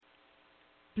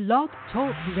Blog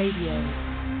Talk Radio.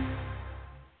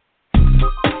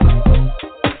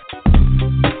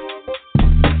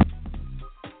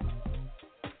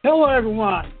 Hello,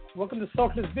 everyone. Welcome to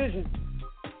Socialist Vision.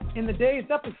 In today's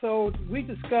episode, we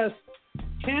discuss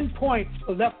 10 points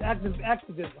for left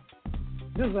activism.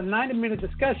 This is a 90-minute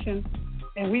discussion,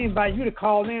 and we invite you to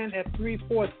call in at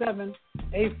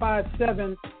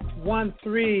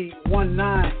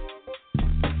 347-857-1319.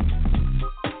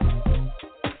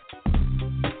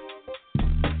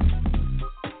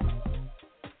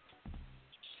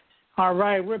 All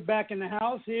right, we're back in the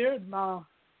house here,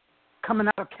 coming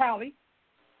out of Cali.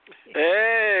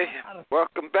 Hey,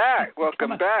 welcome back.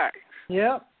 Welcome back.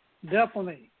 Yep,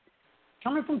 definitely.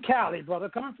 Coming from Cali, brother.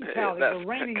 Coming from Cali. That's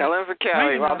coming from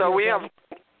Cali. Although we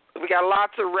got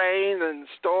lots of rain and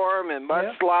storm and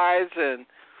mudslides and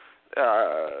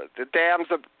the dams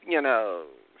are,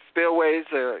 spillways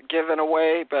are given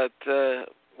away. But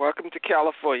welcome to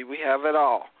California. We have it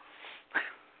all.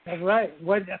 That's right.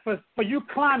 Well, for you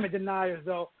climate deniers,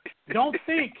 though, don't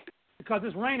think because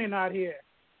it's raining out here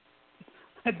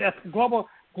that global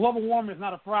warming is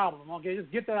not a problem. Okay,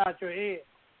 just get that out your head.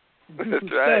 Do some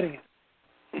studying.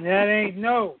 That ain't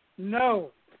no.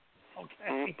 Okay.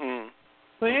 Mm-mm.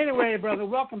 So anyway, brother,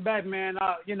 welcome back, man.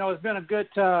 It's been a good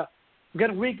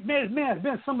week. Man, it's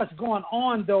been so much going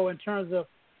on though in terms of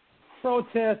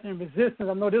protest and resistance.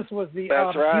 I know this was the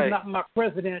That's right. He's Not My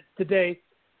President today.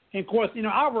 And of course,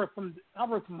 I work from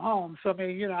home, so I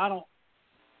mean, I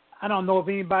don't know if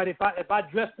anybody, if I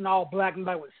dressed in all black,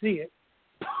 anybody would see it.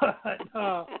 But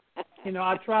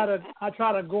I try to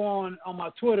go on my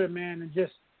Twitter, man, and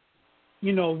just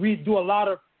do a lot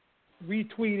of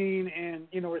retweeting and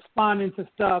responding to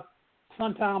stuff.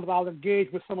 Sometimes I'll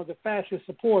engage with some of the fascist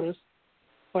supporters,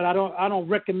 but I don't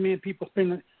recommend people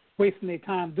wasting their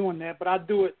time doing that. But I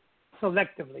do it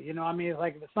selectively. It's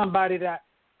like if it's somebody that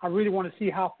I really want to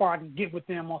see how far I can get with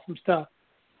them on some stuff.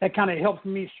 That kind of helps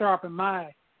me sharpen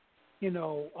my,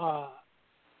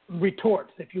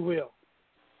 retorts, if you will.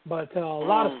 But a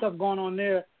lot of stuff going on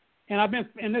there. And this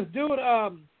dude,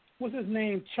 what's his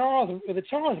name? Charles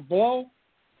Blow?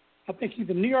 I think he's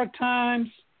the New York Times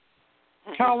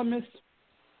columnist.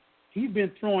 He's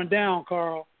been thrown down,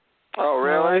 Carl. Oh,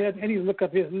 really? I need to look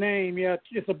up his name. Yeah,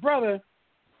 it's a brother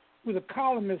who's a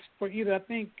columnist for either, I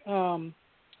think,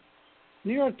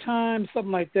 New York Times,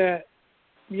 something like that.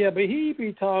 Yeah, but he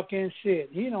be talking shit.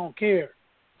 He don't care.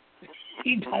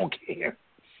 He don't care.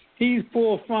 He's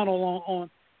full frontal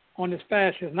on this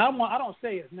fascism. And I don't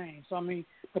say his name, so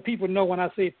but people know when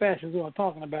I say fascism who I'm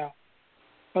talking about.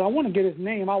 But I want to get his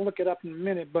name. I'll look it up in a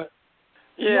minute. But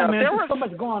man, there's so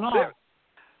much going on.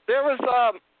 There was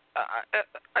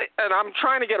and I'm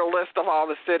trying to get a list of all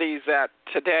the cities that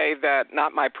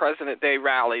Not My President Day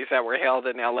rallies that were held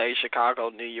in L.A., Chicago,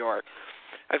 New York.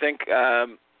 I think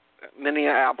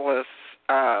Minneapolis,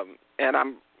 and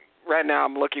I'm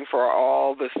looking for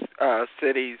all the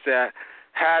cities that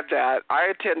had that. I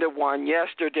attended one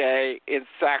yesterday in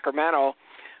Sacramento,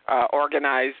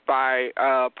 organized by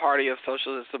Party of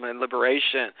Socialism and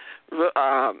Liberation. It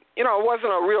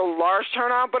wasn't a real large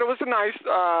turnout, but it was a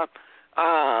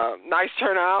nice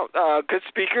turnout. Good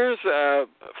speakers,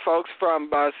 folks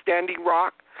from Standing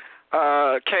Rock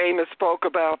came and spoke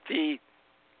about the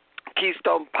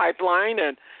Keystone Pipeline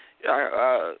and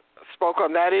spoke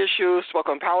on that issue, spoke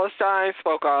on Palestine,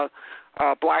 spoke on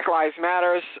Black Lives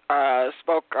Matter,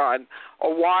 spoke on a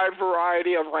wide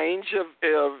variety of range of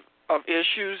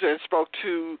issues, and spoke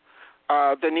to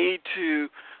the need to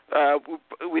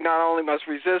we not only must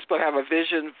resist but have a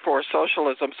vision for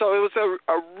socialism. So it was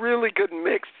a really good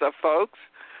mix of folks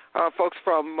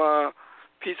from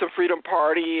Peace and Freedom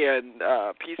Party and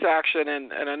Peace Action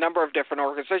and a number of different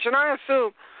organizations. I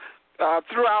assume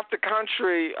throughout the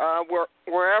country,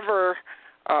 wherever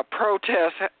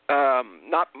protest,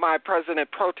 Not My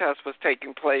President protest was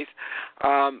taking place,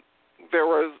 there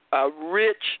was a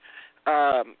rich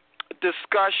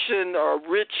discussion or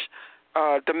rich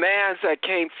demands that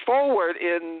came forward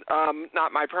in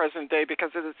Not My President Day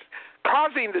because it is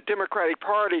causing the Democratic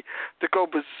Party to go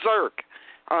berserk.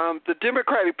 The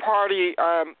Democratic Party,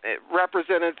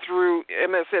 represented through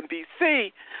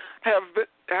MSNBC, have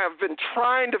been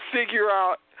trying to figure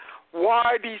out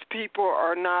why these people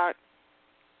are not,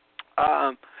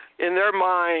 in their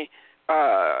mind,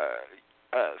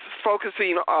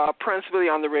 focusing principally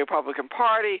on the Republican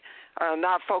Party,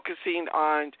 not focusing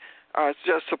on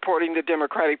just supporting the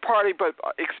Democratic Party, but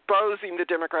exposing the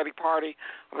Democratic Party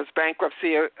of its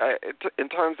bankruptcy in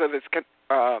terms of its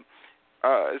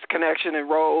connection and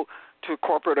role to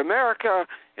corporate America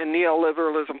and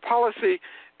neoliberalism policy,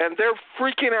 and they're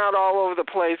freaking out all over the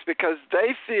place because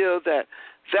they feel that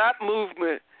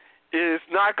movement is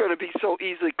not going to be so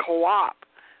easily co-opted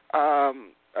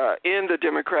in the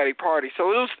Democratic Party.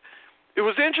 So it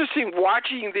was interesting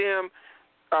watching them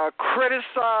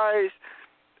criticize,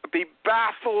 be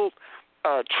baffled,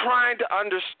 trying to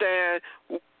understand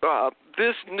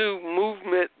this new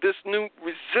movement, this new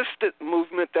resistant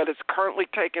movement that is currently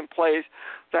taking place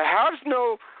that has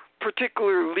no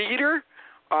particular leader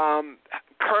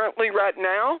currently right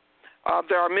now.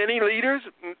 There are many leaders,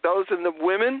 those in the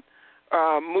women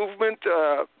movement,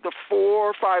 the 4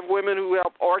 or 5 women who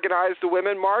helped organize the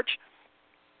Women March,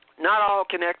 not all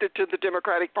connected to the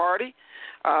Democratic Party.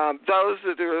 Those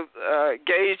that are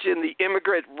engaged in the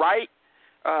immigrant right,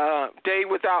 Day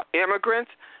Without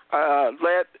Immigrants,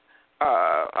 led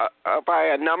by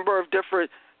a number of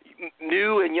different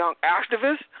new and young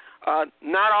activists,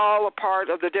 not all a part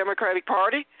of the Democratic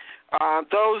Party.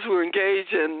 Those who are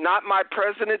engaged in Not My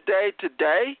President Day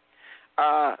today,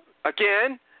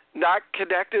 again, not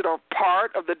connected or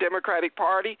part of the Democratic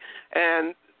Party,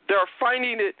 and they're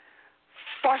finding it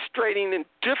frustrating and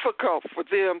difficult for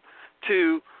them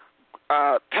to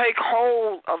take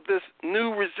hold of this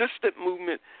new resistant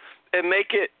movement and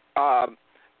make it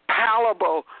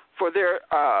palatable for their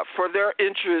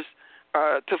interests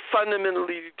to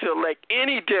fundamentally to elect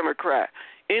any Democrat,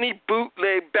 any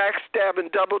bootleg,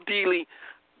 backstabbing, double-dealing,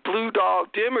 blue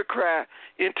dog Democrat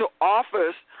into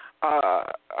office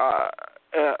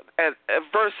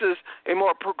versus a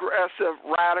more progressive,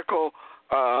 radical,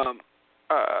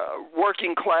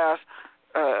 working class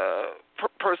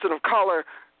person of color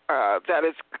that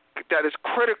is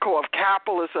critical of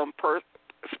capitalism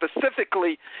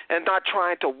specifically, and not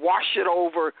trying to wash it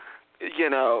over,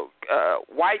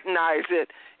 whitenize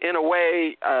it in a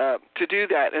way to do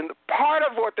that. And part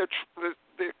of what the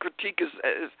critique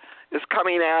is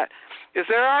coming at is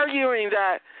they're arguing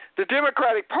that the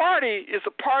Democratic Party is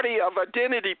a party of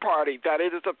identity party, that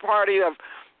it is a party of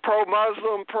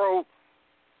pro-Muslim,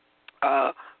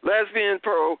 pro-lesbian,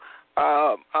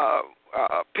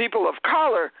 people of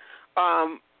color.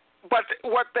 But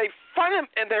what they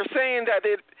and they're saying that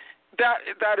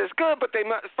that is good, but they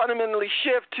must fundamentally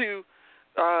shift to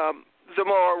the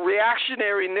more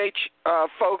reactionary nature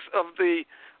folks of the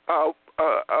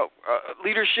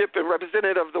leadership and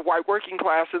representative of the white working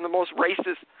class and the most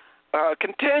racist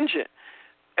contingent.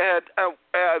 And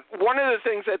one of the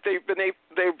things that they've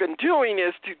been doing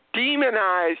is to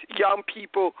demonize young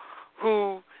people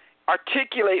who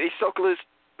articulate a socialist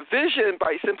vision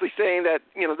by simply saying that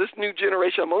this new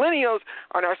generation of millennials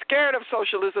are not scared of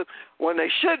socialism when they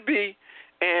should be,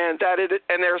 and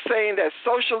they're saying that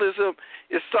socialism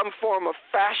is some form of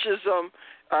fascism,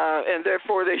 and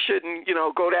therefore they shouldn't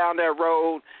go down that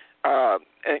road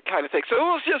and kind of thing. So it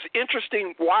was just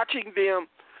interesting watching them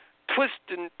twist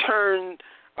and turn,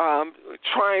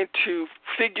 trying to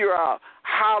figure out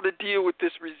how to deal with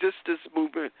this resistance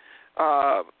movement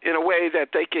in a way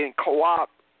that they can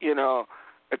co-opt,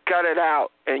 gut it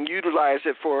out and utilize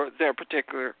it for their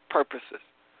particular purposes.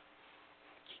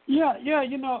 Yeah.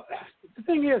 The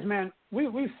thing is, man,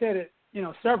 we've said it,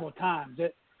 several times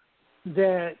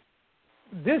that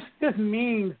this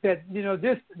means that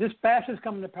this fascist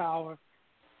coming to power,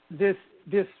 this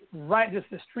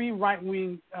extreme right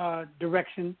wing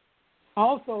direction,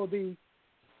 also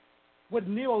what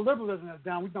neoliberalism has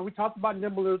done. We talked about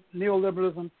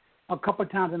neoliberalism a couple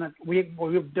of times, and we've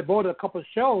devoted a couple of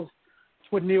shows to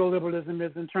what neoliberalism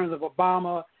is in terms of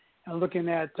Obama and looking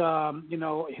at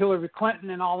Hillary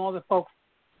Clinton and all other folks.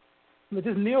 But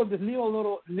this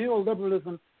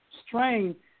neoliberalism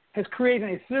strain has created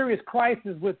a serious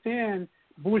crisis within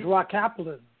bourgeois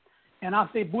capitalism. And I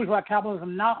say bourgeois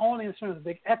capitalism not only in terms of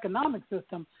the economic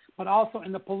system, but also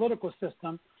in the political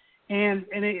system. And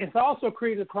it's also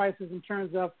created a crisis in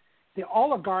terms of the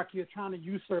oligarchy is trying to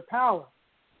usurp power.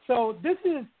 So this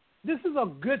is a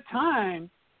good time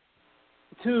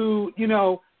to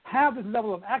have this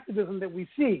level of activism that we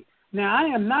see. Now I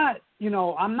am not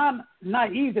I'm not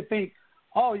naive to think,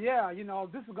 oh yeah,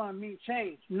 this is going to mean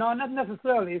change. No, not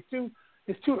necessarily. It's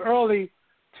too early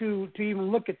to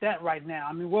even look at that right now.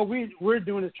 I mean, what we're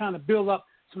doing is trying to build up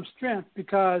some strength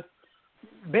because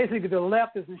basically the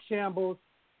left is in shambles.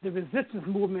 The resistance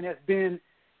movement has been,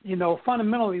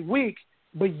 fundamentally weak,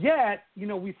 but yet,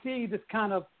 we see this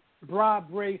kind of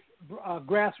broad-based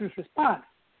grassroots response.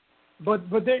 But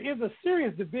there is a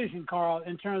serious division, Carl,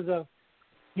 in terms of,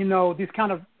 these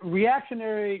kind of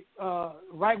reactionary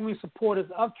right-wing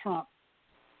supporters of Trump.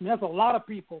 And there's a lot of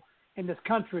people in this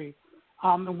country,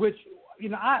 in which,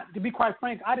 to be quite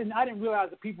frank, I didn't realize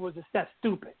that people were just that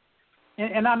stupid.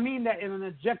 And I mean that in an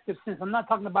objective sense. I'm not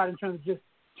talking about in terms of just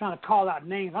trying to call out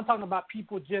names. I'm talking about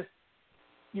people just,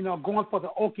 going for the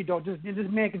okie doke. Just this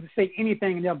man can just say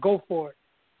anything and they'll go for it.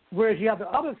 Whereas you have the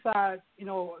other side,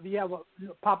 you have a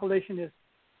population that's,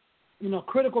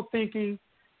 critical thinking,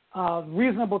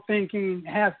 reasonable thinking,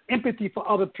 has empathy for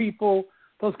other people,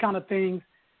 those kind of things.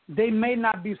 They may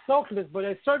not be socialists, but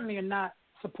they certainly are not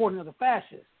supporting of the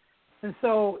fascists. And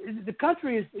so the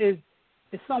country is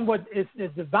somewhat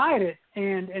divided,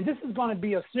 and this is going to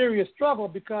be a serious struggle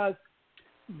because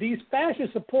these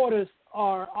fascist supporters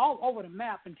are all over the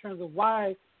map in terms of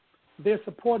why they're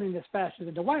supporting this fascist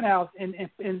in the White House, and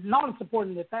not only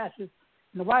supporting the fascists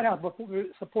in the White House, but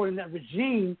supporting that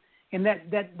regime and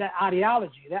that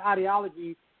ideology. That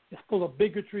ideology is full of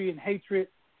bigotry and hatred.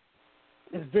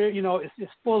 It's very,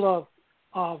 it's full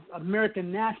of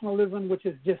American nationalism, which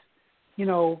is just,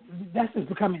 that's just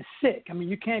becoming sick. I mean,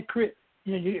 you can't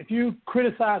if you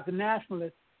criticize the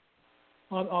nationalists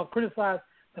or criticize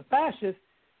the fascists,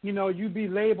 you'd be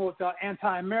labeled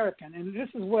anti-American. And this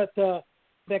is what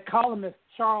that columnist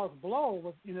Charles Blow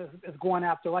was, is going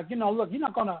after. Like, look, you're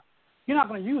not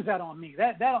gonna use that on me.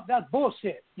 That's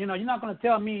bullshit. You're not gonna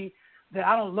tell me that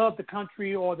I don't love the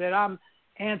country or that I'm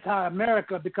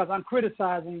anti-America because I'm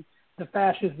criticizing the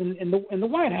fascists in the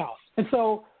White House. And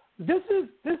so this is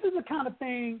the kind of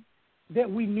thing that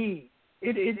we need.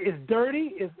 It is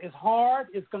dirty. It's hard.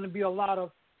 It's going to be a lot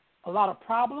of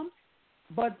problems.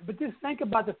 But just think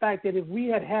about the fact that if we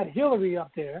had Hillary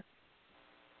up there,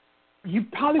 you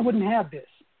probably wouldn't have this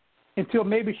until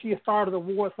maybe she had started a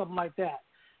war or something like that.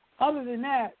 Other than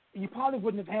that, you probably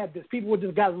wouldn't have had this. People would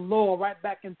just got lulled right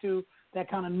back into that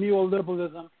kind of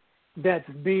neoliberalism that's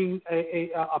being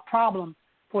a problem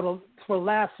for the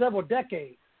last several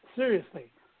decades,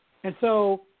 seriously. And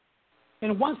so,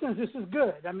 in one sense, this is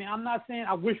good. I mean, I'm not saying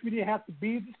I wish we didn't have to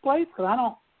be this place because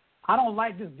I don't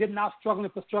like just getting out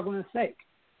struggling for struggling's sake.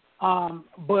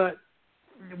 But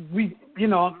we,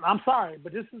 I'm sorry,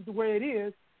 but this is the way it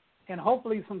is, and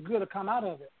hopefully some good will come out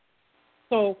of it.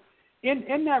 So,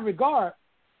 in that regard,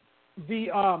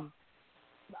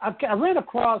 I ran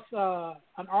across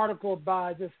an article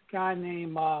by this guy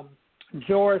named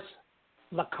George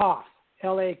Lakoff,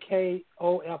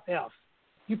 Lakoff.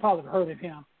 You probably have heard of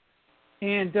him.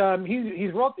 And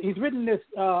he's written this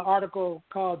article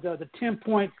called the 10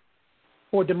 Points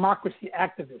for Democracy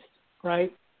Activists,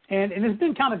 right? And it's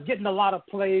been kind of getting a lot of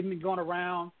play, been going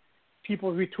around,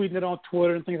 people retweeting it on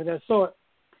Twitter and things of that sort.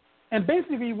 And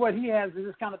basically what he has is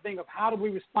this kind of thing of how do we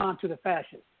respond to the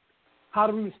fascists? How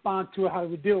do we respond to it? How do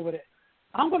we deal with it?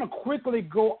 I'm going to quickly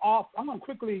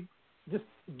just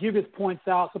give his points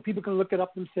out so people can look it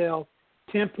up themselves,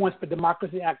 10 Points for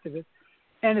Democracy Activists.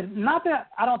 And it's not that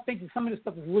I don't think that some of this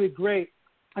stuff is really great.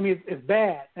 I mean, it's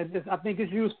bad. I think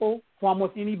it's useful for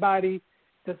almost anybody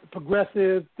that's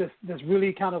progressive, that's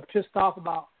really kind of pissed off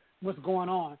about what's going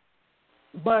on.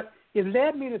 But it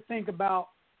led me to think about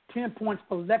 10 points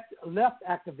for left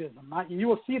activism. Right? You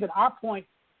will see that our points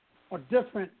are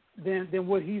different than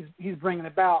what he's bringing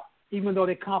about, even though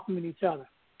they complement each other.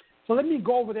 So let me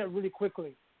go over that really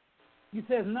quickly. He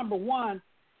says, number one,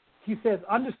 he says,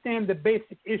 understand the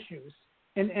basic issues.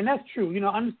 And that's true.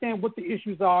 Understand what the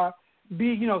issues are.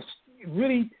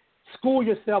 Really school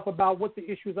yourself about what the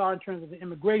issues are in terms of the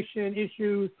immigration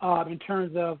issues, in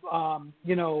terms of,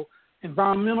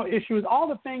 environmental issues, all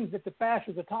the things that the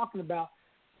fascists are talking about.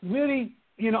 Really,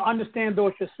 understand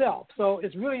those yourself. So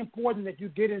it's really important that you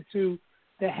get into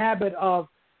the habit of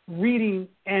reading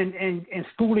and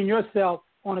schooling yourself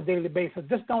on a daily basis.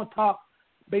 Just don't talk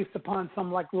based upon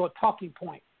some little talking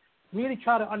point. Really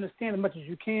try to understand as much as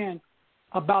you can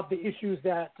about the issues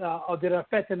that are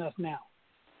affecting us now.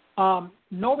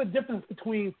 Know the difference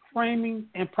between framing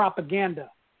and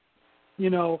propaganda.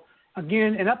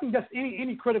 Again, and I think that's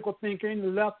any critical thinker, any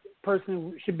left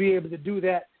person should be able to do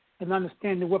that and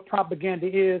understanding what propaganda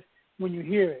is when you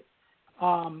hear it.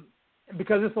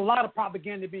 Because there's a lot of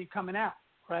propaganda being coming out,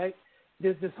 right?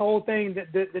 There's this whole thing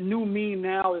that the new meme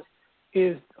now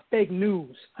is fake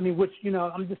news. I mean, which,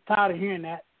 I'm just tired of hearing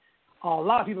that. A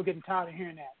lot of people are getting tired of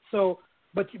hearing that. So,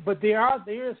 but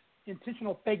there is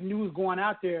intentional fake news going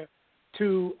out there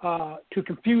to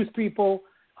confuse people,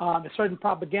 a certain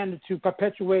propaganda to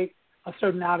perpetuate a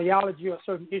certain ideology or a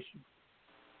certain issue.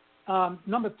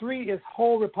 Number three is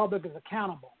hold Republicans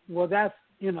accountable. Well, that's,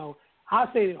 I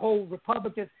say hold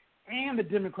Republicans and the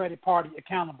Democratic Party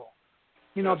accountable.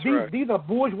 These are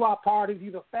bourgeois parties,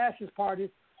 these are fascist parties.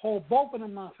 Hold both of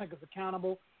them motherfuckers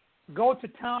accountable. Go to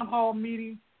town hall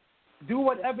meetings. Do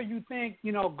whatever you think.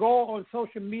 Go on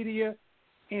social media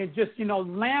and just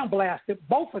lambaste it.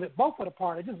 Both of the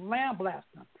parties, just lambaste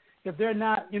them. If they're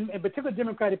not, in particular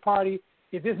Democratic Party,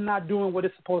 if it's not doing what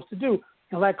it's supposed to do,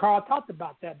 And like Carl talked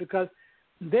about that, because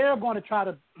they're going to try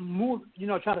to move,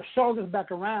 try to shoulder this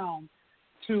back around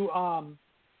to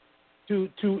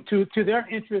their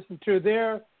interests and to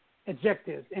their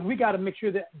objectives. And we got to make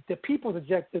sure that the people's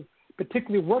objectives,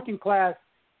 particularly working class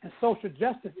and social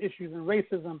justice issues and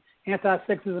racism,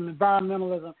 anti-sexism,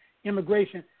 environmentalism,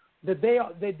 immigration, that they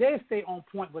stay on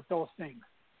point with those things.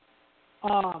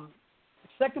 The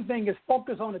second thing is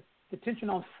focus on attention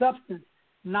on substance,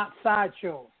 not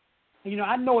sideshows.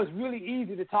 I know it's really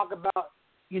easy to talk about,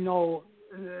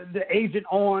 the Agent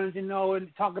Orange, and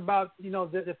talk about,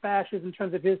 the fascist in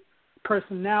terms of his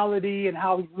personality and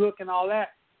how he look and all that.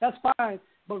 That's fine,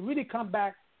 but really come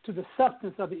back to the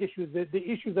substance of the issues, the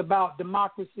issues about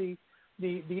democracy,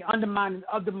 the undermining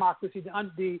of democracy,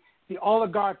 the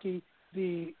oligarchy,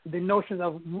 the notion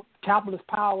of capitalist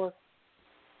power.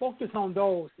 Focus on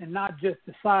those and not just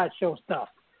the sideshow stuff,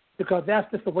 because that's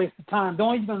just a waste of time.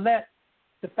 Don't even let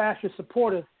the fascist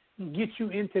supporters get you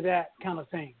into that kind of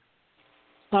thing.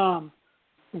 One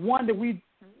that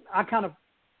I kind of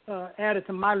added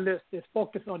to my list is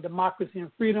focus on democracy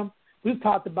and freedom. We've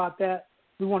talked about that.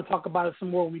 We want to talk about it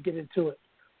some more when we get into it.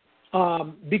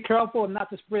 Be careful not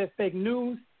to spread fake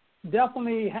news.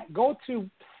 Definitely go to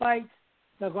sites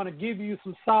that are going to give you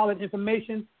some solid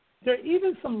information. There are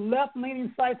even some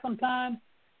left-leaning sites sometimes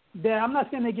that, I'm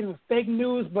not saying they're giving fake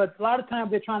news, but a lot of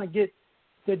times they're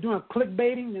doing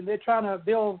clickbaiting, and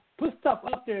they'll put stuff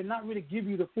up there and not really give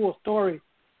you the full story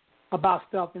about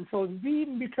stuff. And so be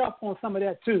careful on some of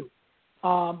that too.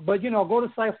 But, go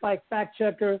to sites like Fact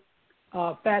Checker,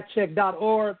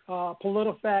 factcheck.org,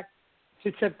 PolitiFact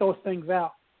to check those things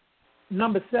out.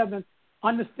 Number 7,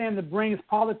 understand the brain's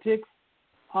politics.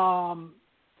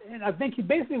 And I think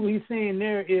basically what he's saying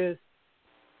there is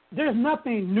there's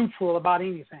nothing neutral about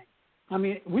anything. I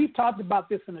mean, we've talked about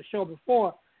this in the show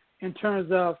before in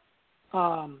terms of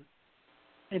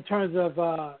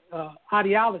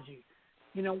ideology.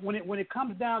 When it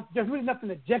comes down, there's really nothing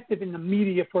objective in the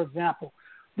media, for example.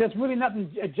 There's really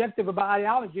nothing objective about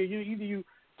ideology.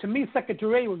 To me,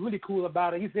 Secretary was really cool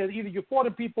about it. He said either you're for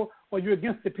the people or you're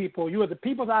against the people. You're the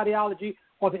people's ideology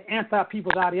or the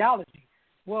anti-people's ideology.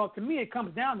 Well, to me, it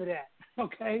comes down to that,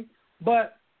 okay?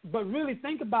 But really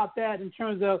think about that in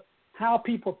terms of how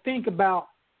people think about,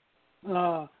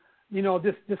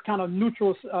 this kind of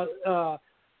neutral,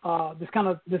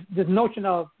 this notion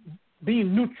of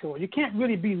being neutral. You can't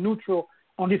really be neutral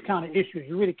on these kind of issues.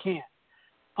 You really can't.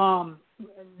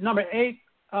 Number 8,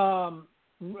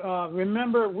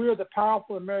 remember we're the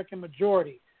powerful American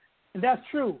majority, and that's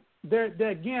true. There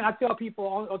again, I tell people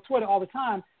on Twitter all the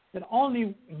time that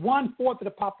only 1/4 of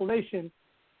the population,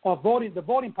 or the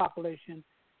voting population,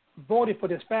 voted for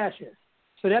this fascist.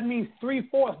 So that means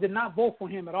 3/4 did not vote for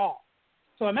him at all.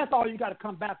 So, and that's all you got to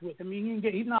come back with. I mean, he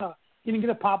didn't get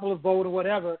a popular vote or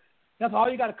whatever. That's all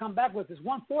you got to come back with is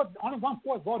 1/4. Only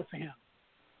 1/4 voted for him.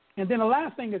 And then the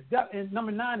last thing is,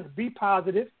 number 9 is be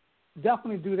positive.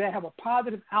 Definitely do that. Have a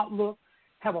positive outlook.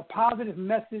 Have a positive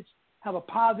message. Have a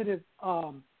positive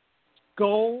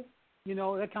goal.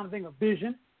 That kind of thing, a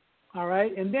vision. All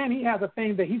right. And then he has a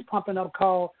thing that he's pumping up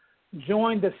called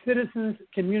Join the Citizens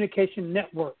Communication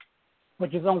Network,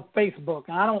 which is on Facebook.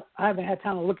 And I haven't had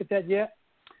time to look at that yet,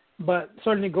 but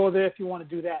certainly go there if you want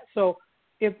to do that. So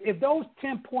if those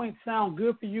 10 points sound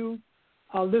good for you,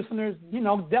 listeners,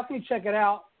 definitely check it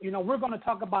out. We're going to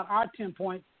talk about our 10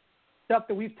 points, stuff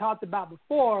that we've talked about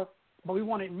before, but we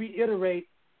want to reiterate,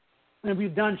 and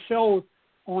we've done shows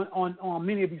on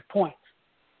many of these points.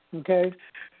 Okay?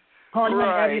 Carl, you want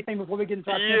to add anything before we get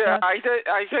into our 10 points?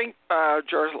 I think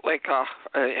George Lakoff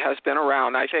has been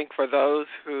around. I think for those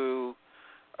who,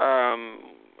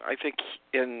 I think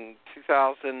in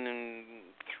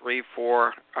 2003,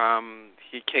 4,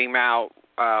 he came out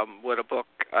with a book,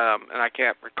 and I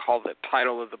can't recall the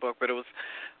title of the book, but it was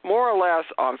more or less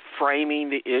on framing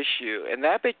the issue, and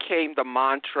that became the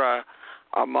mantra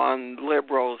among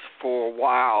liberals for a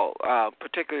while,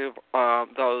 particularly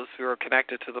those who are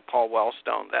connected to the Paul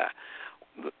Wellstone, that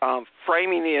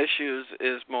framing the issues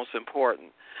is most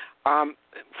important.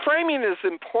 Framing is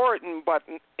important, but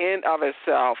in of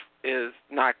itself is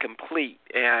not complete,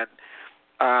 and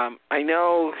I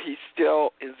know he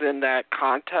still is in that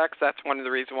context. That's one of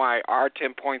the reasons why our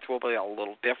 10 points will be a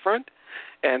little different.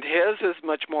 And his is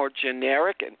much more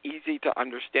generic and easy to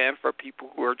understand for people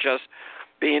who are just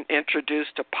being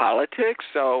introduced to politics.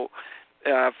 So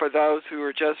for those who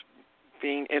are just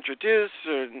being introduced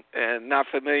and not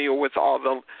familiar with all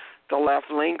the left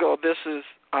lingo, this is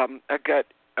a good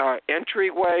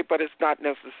entryway, but it's not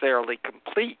necessarily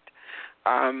complete.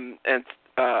 And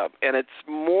it's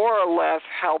more or less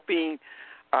helping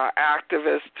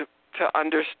activists to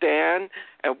understand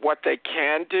and what they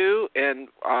can do in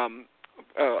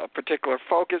a particular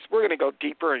focus. We're going to go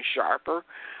deeper and sharper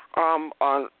on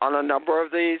a number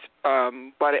of these,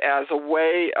 but as a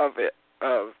way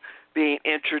of being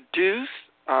introduced.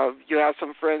 You have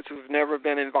some friends who've never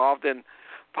been involved in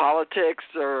politics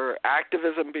or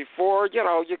activism before. You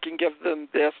know, you can give them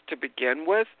this to begin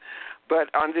with,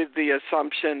 but under the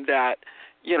assumption that,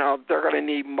 you know, they're going to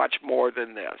need much more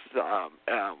than this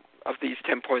of these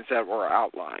 10 points that were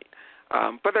outlined.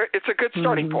 But it's a good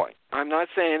starting point. I'm not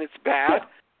saying it's bad.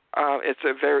 It's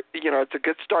a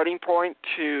good starting point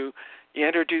to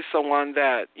introduce someone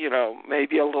that, you know, may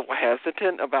be a little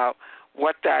hesitant about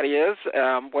what that is,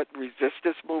 what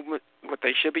resistance movement, what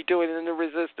they should be doing in the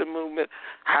resistance movement,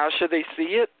 how should they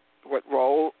see it, what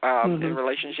role in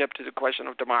relationship to the question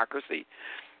of democracy.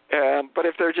 But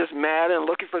if they're just mad and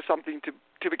looking for something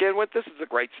to begin with, this is a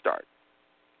great start.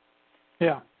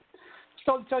 Yeah.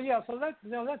 So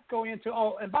let's go into.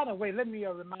 Oh, and by the way, let me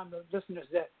remind the listeners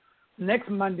that next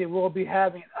Monday we'll be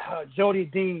having Jody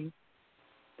Dean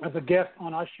as a guest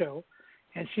on our show.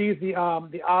 And she's the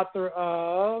author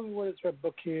of, what is her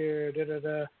book here?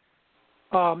 The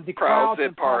Crowds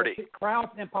and Party.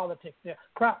 Crowds and Politics. Yeah.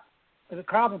 Is it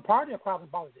Crowds and Party or Crowds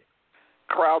and Politics?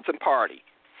 Crowds and Party.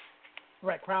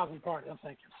 Right, Crowds and Party. I'm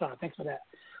thinking. Sorry, thanks for that.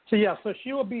 So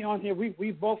she will be on here.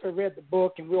 We both have read the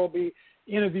book, and we'll be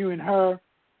interviewing her.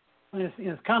 And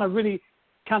it's kind of really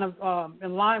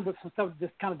in line with some stuff,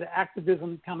 just kind of the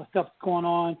activism kind of stuff that's going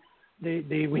on.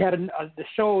 We had the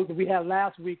show that we had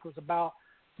last week was about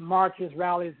marches,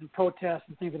 rallies, and protests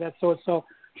and things of that sort. So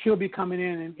she'll be coming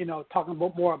in and, you know, talking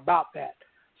more about that.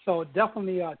 So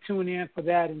definitely tune in for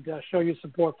that and show your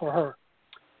support for her.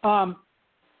 So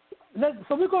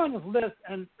we're going on this list,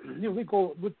 and you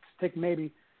know,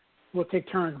 we'll take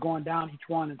turns going down each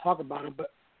one and talk about it. But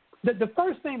the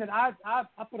first thing that I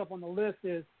put up on the list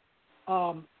is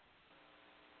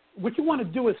what you want to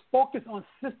do is focus on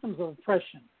systems of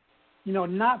oppression. You know,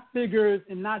 not figures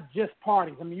and not just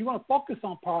parties. I mean, you want to focus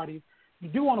on parties. You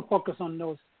do want to focus on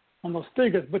those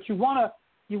figures, but you want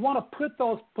to put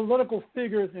those political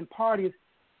figures and parties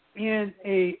in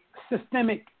a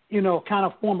systemic, you know, kind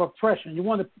of form of oppression. You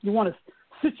want to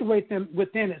situate them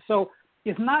within it. So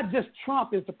it's not just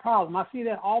Trump is the problem. I see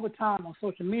that all the time on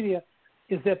social media,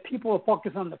 is that people are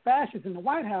focused on the fascists in the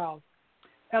White House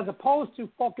as opposed to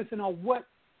focusing on what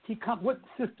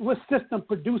system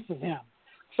produces him.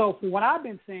 So what I've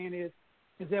been saying is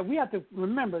that we have to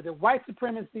remember that white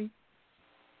supremacy,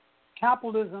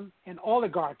 capitalism, and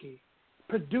oligarchy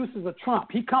produces a Trump.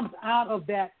 He comes out of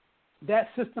that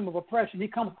system of oppression. He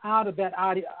comes out of that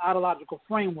ideological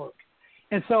framework.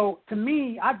 And so to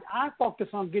me, I focus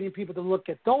on getting people to look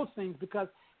at those things because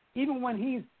even when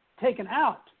he's taken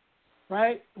out,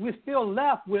 right, we're still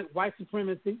left with white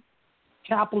supremacy,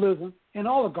 capitalism, and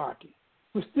oligarchy.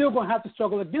 We're still going to have to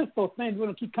struggle against those things. We're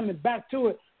going to keep coming back to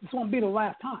it. This won't be the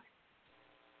last time.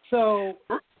 So,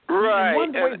 right.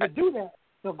 One way to do that.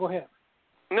 So go ahead.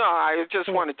 No, I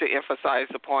just wanted to emphasize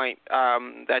the point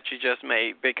that you just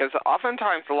made, because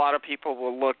oftentimes a lot of people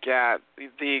will look at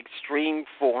the extreme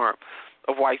form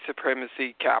of white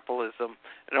supremacy, capitalism,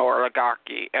 and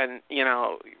oligarchy. And, you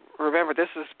know, remember, this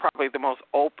is probably the most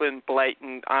open,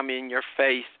 blatant,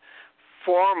 in-your-face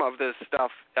form of this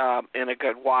stuff in a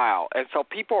good while. And so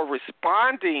people are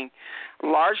responding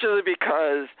largely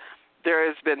because there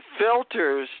has been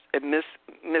filters and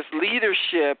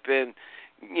misleadership and,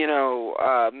 you know,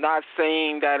 not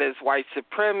saying that is white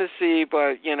supremacy,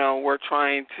 but, you know, we're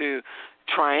trying to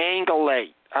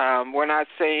triangulate. We're not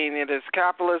saying it is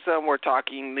capitalism. We're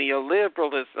talking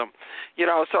neoliberalism. You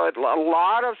know, so a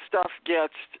lot of stuff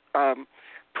gets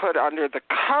put under the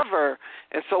cover,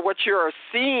 and so what you're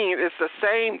seeing is the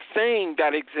same thing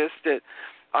that existed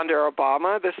under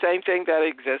Obama, the same thing that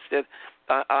existed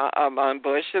on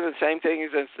Bush, and the same thing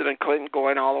existed in Clinton,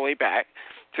 going all the way back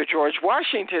to George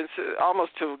Washington,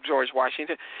 almost to George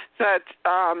Washington. That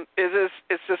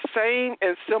it's the same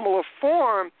and similar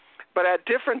form, but at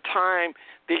different time,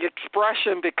 the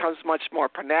expression becomes much more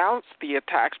pronounced. The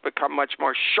attacks become much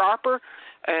more sharper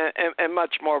and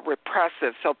much more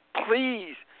repressive. So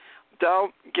please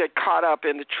don't get caught up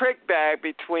in the trick bag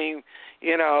between,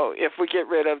 you know, if we get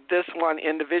rid of this one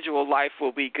individual, life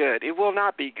will be good. It will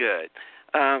not be good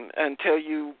until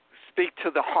you speak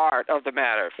to the heart of the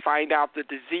matter, find out the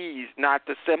disease, not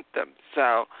the symptoms.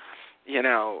 So, you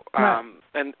know,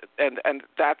 and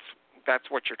that's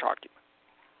what you're talking about.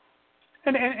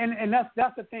 And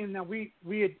that's the thing. Now we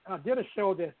did a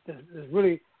show that is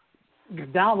really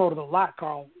downloaded a lot,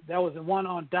 Carl. That was the one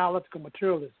on dialectical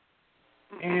materialism.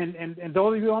 And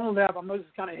those of you on the lab, I know this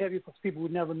is kind of heavy for people who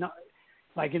never know.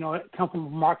 like, it comes from a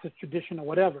Marxist tradition or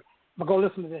whatever. I'm going to go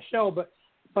listen to their show.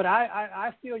 But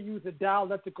I still use a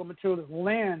dialectical materialist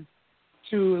lens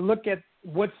to look at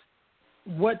what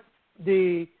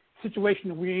the situation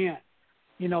that we're in.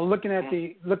 Looking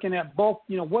at both,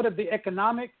 what are the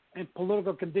economic and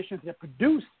political conditions that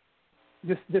produce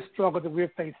this struggle that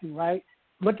we're facing, right?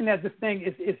 Looking at this thing,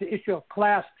 it's an issue of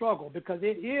class struggle, because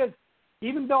it is,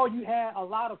 even though you have a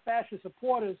lot of fascist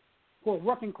supporters who are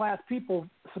working class people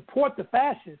support the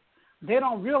fascists, they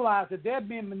don't realize that they're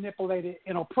being manipulated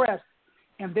and oppressed,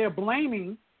 and they're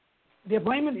blaming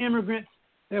immigrants,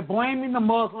 they're blaming the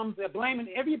Muslims, they're blaming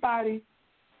everybody,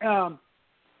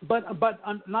 but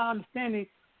not understanding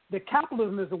that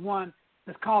capitalism is the one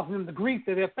that's causing them the grief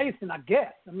that they're facing, I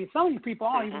guess. I mean, some of these people,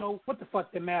 I don't even know what the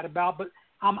fuck they're mad about, but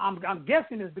I'm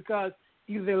guessing it's because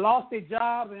either they lost their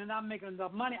jobs and they're not making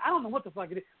enough money. I don't know what the fuck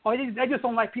it is. Or they just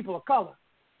don't like people of color.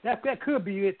 That could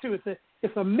be it too.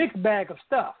 It's a mixed bag of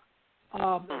stuff.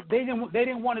 They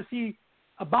didn't want to see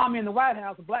a Obama in the White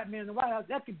House, a black man in the White House.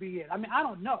 That could be it. I mean, I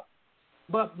don't know.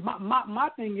 But my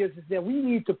thing is that we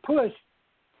need to push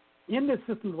in this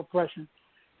system of oppression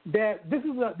that this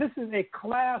is a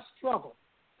class struggle.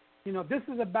 This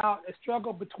is about a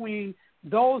struggle between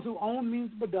those who own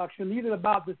means of production. These are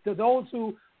about those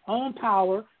who own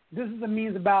power. This is a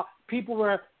means about people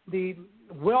where the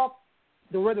wealth,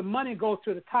 where the money goes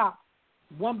to the top,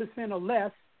 1% or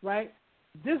less, right?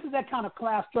 This is that kind of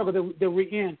class struggle that we're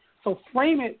in. So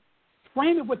frame it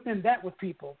within that with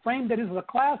people. Frame that this is a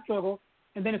class struggle,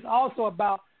 and then it's also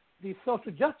about the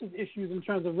social justice issues in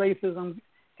terms of racism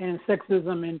and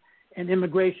sexism and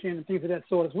immigration and things of that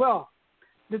sort as well.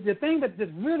 The thing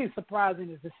that's really surprising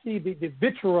is to see the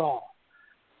vitriol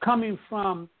coming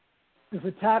from this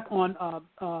attack on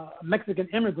Mexican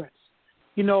immigrants.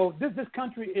 This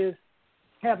country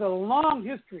has a long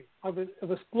history of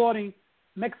exploiting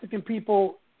Mexican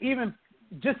people, even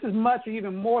just as much or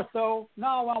even more so.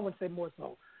 No, I wouldn't say more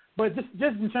so. But just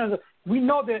in terms of, we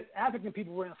know that African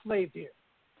people were enslaved here.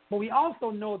 But we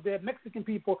also know that Mexican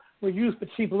people were used for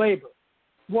cheap labor.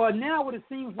 Well, now what it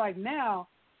seems like now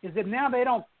is that now they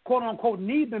don't, quote unquote,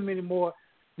 need them anymore.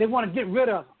 They want to get rid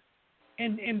of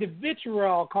them. And the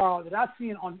vitriol, Carl, that I've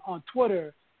seen on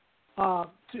Twitter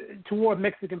toward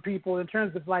Mexican people in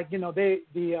terms of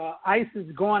the ICE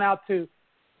is going out to,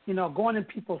 going in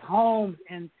people's homes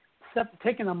and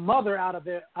taking a mother out of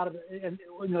the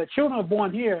the children are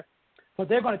born here, but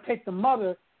they're going to take the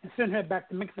mother and send her back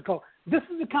to Mexico. This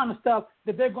is the kind of stuff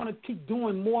that they're going to keep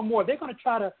doing more and more. They're going to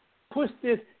try to push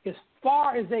this as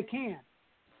far as they can.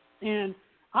 And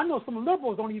I know some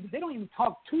liberals don't even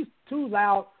talk too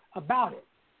loud about it.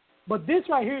 But this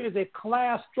right here is a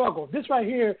class struggle. This right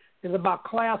here is about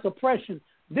class oppression.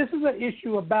 This is an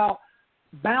issue about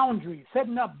boundaries,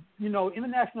 setting up,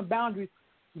 international boundaries.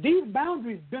 These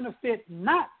boundaries benefit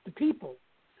not the people.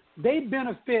 They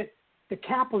benefit the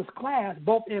capitalist class,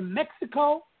 both in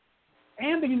Mexico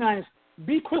and the United States.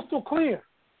 Be crystal clear.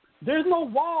 There's no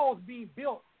walls being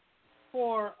built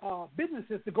for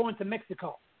businesses to go into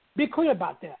Mexico. Be clear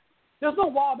about that. There's no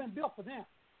wall being built for them,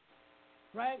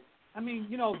 right? I mean,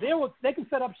 they can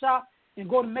set up shop and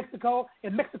go to Mexico,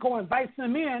 and Mexico invites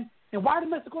them in. And why did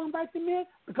Mexico invite them in?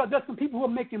 Because there's some people who are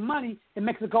making money in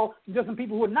Mexico, and there's some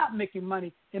people who are not making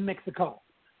money in Mexico.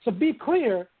 So be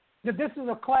clear that this is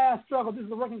a class struggle. This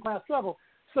is a working class struggle.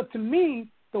 So to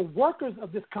me, the workers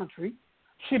of this country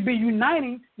should be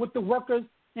uniting with the workers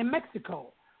in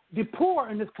Mexico. The poor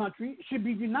in this country should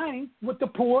be uniting with the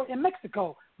poor in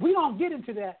Mexico. We don't get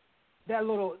into that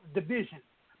little division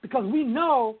because we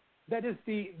know that it's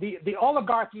the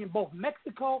oligarchy in both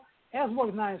Mexico as well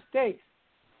as the United States,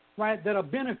 right, that are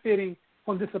benefiting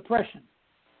from this oppression.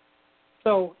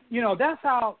 So, that's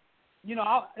how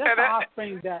I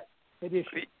frame that issue.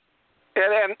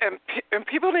 And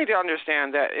people need to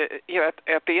understand that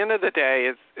at the end of the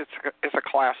day, it's a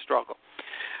class struggle.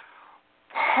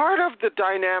 Part of the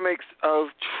dynamics of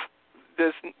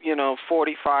this,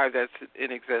 45 that's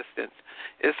in existence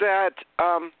is that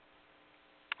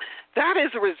that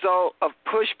is a result of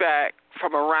pushback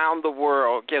from around the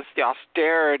world against the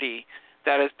austerity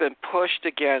that has been pushed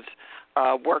against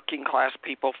working class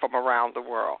people from around the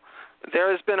world.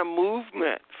 There has been a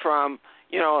movement from,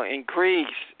 in Greece,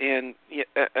 in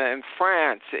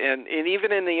France, and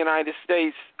even in the United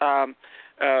States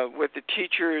with the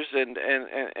teachers and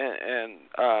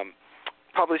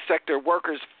public sector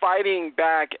workers fighting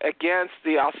back against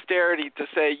the austerity to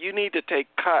say you need to take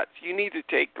cuts, you need to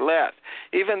take less.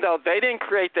 Even though they didn't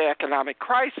create the economic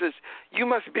crisis, you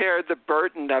must bear the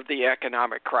burden of the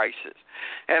economic crisis.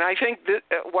 And I think that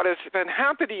what has been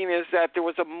happening is that there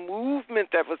was a movement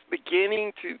that was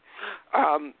beginning to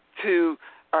to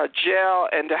gel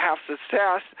and to have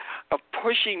success of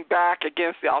pushing back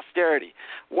against the austerity.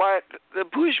 What the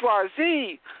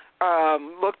bourgeoisie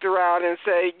looked around and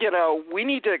say, we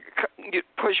need to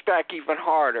push back even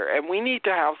harder, and we need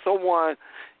to have someone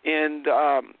in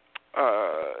the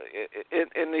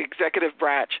executive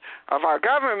branch of our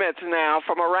governments now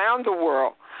from around the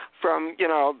world, from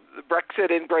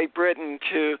Brexit in Great Britain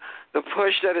to the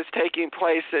push that is taking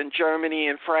place in Germany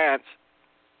and France,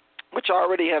 which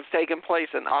already have taken place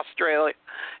in Austria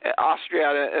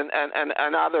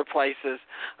and other places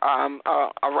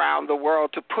around the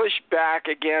world, to push back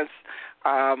against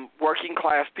working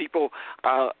class people,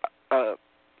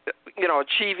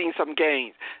 achieving some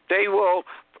gains. They will,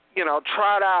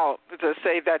 trot out to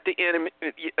say that the enemy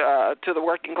to the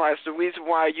working class, the reason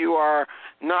why you are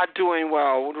not doing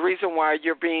well, the reason why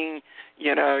you're being,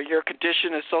 your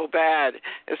condition is so bad,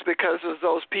 is because of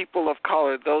those people of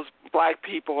color, those black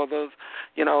people, those,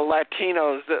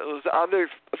 Latinos, those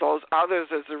others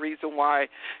is the reason why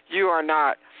you are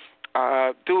not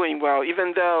doing well,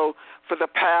 even though for the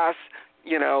past,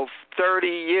 30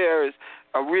 years,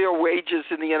 real wages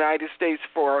in the United States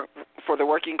for the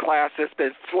working class has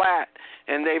been flat,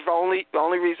 and the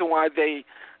only reason why they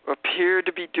appear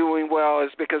to be doing well is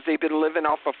because they've been living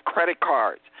off of credit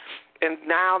cards, and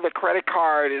now the credit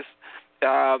card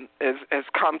has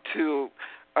come to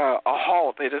a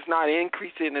halt. It is not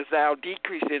increasing; it's now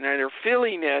decreasing, and they're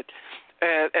feeling it,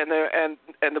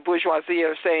 and the bourgeoisie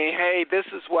are saying, "Hey, this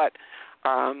is what."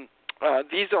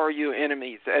 These are your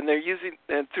enemies, and they're using,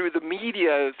 and through the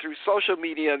media, through social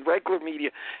media and regular media,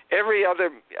 every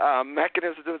other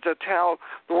mechanism to tell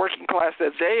the working class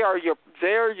that they're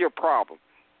your problem,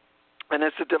 and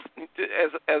it's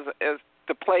as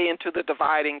to play into the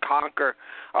divide and conquer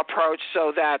approach,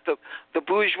 so that the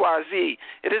bourgeoisie.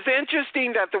 It is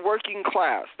interesting that the working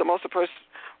class, the most oppressed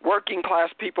working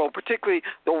class people, particularly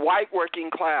the white working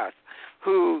class,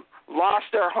 who lost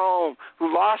their home,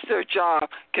 who lost their job,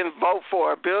 can vote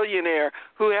for a billionaire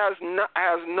who has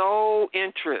no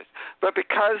interest. But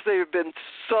because they've been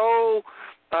so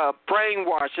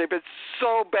brainwashed, they've been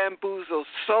so bamboozled,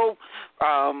 so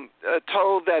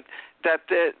told that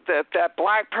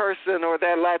black person or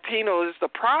that Latino is the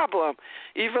problem,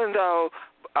 even though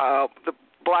the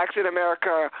blacks in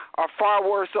America are far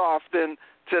worse off than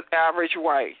the average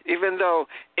white, even though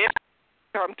if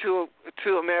come to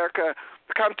America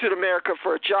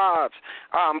for jobs,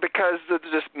 because of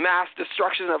this mass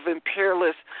destruction of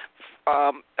imperialist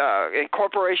and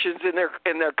corporations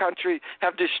in their country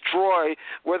have destroyed,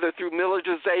 whether through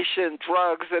militarization,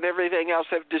 drugs, and everything else,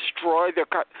 have destroyed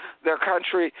their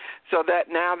country, so that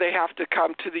now they have to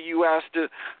come to the U.S. to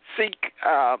seek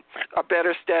a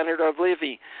better standard of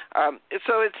living.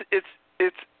 So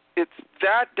it's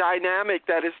that dynamic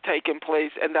that has taken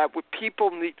place, and that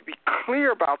people need to be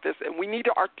clear about this, and we need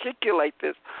to articulate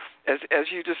this,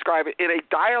 as you describe it, in a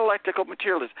dialectical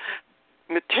materialism.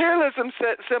 Materialism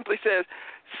simply says,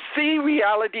 see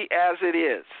reality as it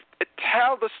is.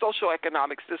 Tell the social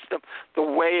economic system the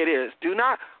way it is. Do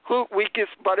not hoot,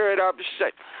 weakest, butter it up.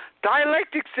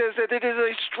 Dialectic says that it is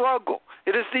a struggle.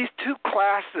 It is these two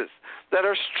classes that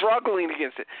are struggling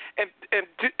against it. And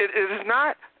it is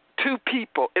not two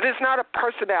people. It is not a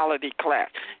personality clash.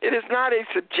 It is not a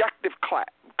subjective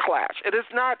clash. It is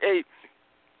not a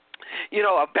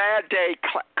bad day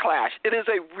clash. It is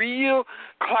a real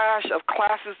clash of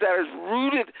classes that is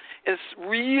rooted in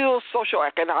real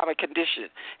socioeconomic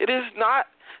conditions. It is not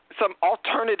some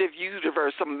alternative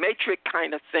universe, some matrix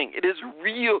kind of thing. It is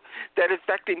real, that is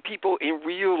affecting people in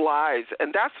real lives.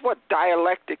 And that's what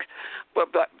dialectics, but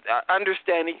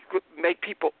understanding, make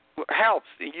people helps,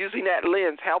 using that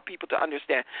lens, help people to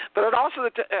understand. But it also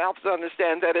helps to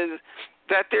understand that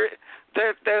there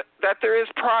is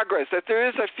progress, that there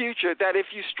is a future, that if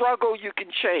you struggle, you can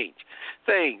change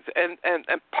things. And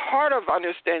part of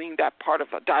understanding that part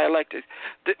of a dialectic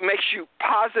that makes you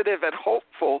positive and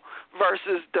hopeful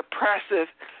versus depressive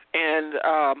and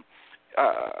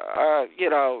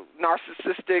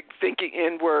narcissistic, thinking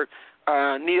inward,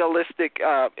 nihilistic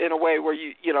in a way where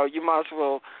you might as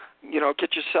well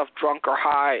get yourself drunk or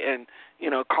high and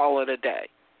call it a day.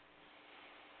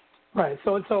 Right.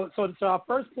 So our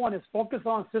first point is focus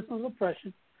on systems of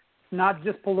oppression, not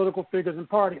just political figures and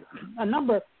parties. And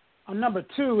number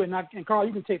two, and Carl,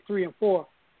 you can take 3 and 4,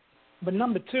 but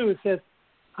number 2, it says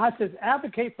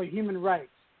advocate for human rights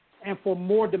and for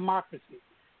more democracy.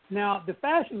 Now, the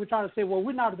fascists were trying to say, well,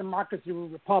 we're not a democracy, we're a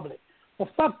republic. Well,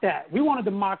 fuck that. We want a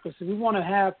democracy. We want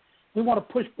to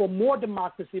push for more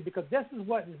democracy, because this is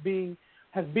what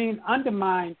has been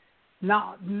undermined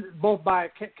now, both by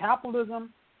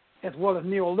capitalism as well as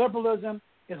neoliberalism,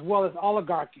 as well as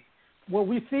oligarchy. Well,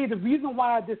 we see the reason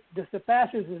why the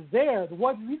fascist is there, the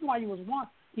reason why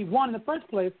he won in the first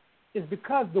place is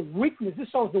because this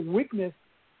shows the weakness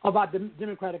of our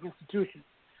democratic institutions.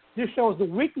 This shows the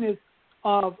weakness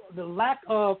of the lack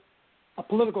of a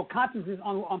political consciousness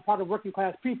on part of working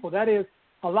class people. That is,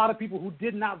 a lot of people who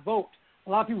did not vote, a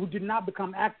lot of people who did not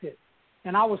become active.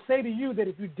 And I will say to you that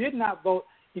if you did not vote,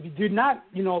 if you did not,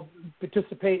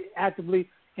 participate actively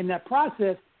in that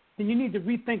process, then you need to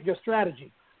rethink your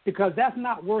strategy, because that's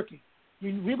not working.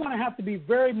 We're going to have to be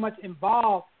very much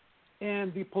involved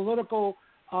in the political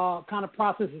kind of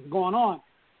processes going on.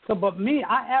 So, but me,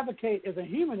 I advocate, as a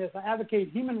humanist, I advocate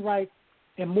human rights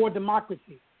and more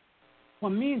democracy. For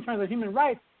me, in terms of human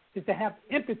rights, is to have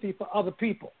empathy for other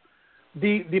people.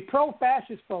 The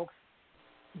pro-fascist folks,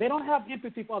 they don't have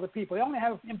empathy for other people. They only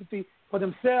have empathy for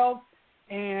themselves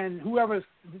and whoever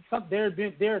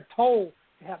they're told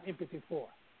to have empathy for.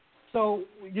 So,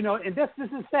 and this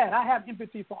is sad. I have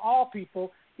empathy for all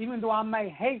people, even though I may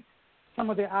hate some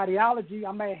of their ideology,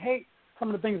 I may hate some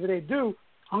of the things that they do.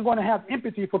 I'm going to have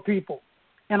empathy for people,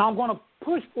 and I'm going to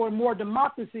push for more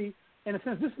democracy. In a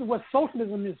sense, this is what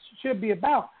socialism should be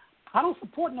about. I don't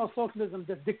support no socialism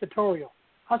that's dictatorial.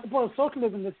 I support a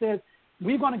socialism that says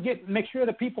we're going to make sure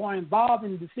that people are involved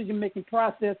in the decision-making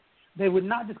process. They were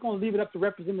not just going to leave it up to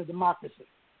representative democracy.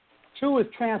 2 is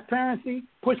transparency,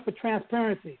 push for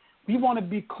transparency. We want to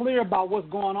be clear about what's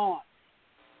going on.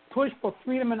 Push for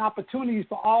freedom and opportunities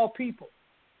for all people.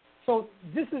 So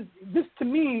this to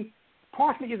me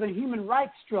partially is a human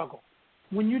rights struggle.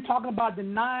 When you're talking about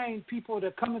denying people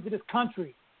to come into this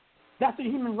country, that's a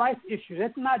human rights issue.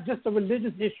 That's not just a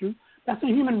religious issue. That's a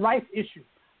human rights issue.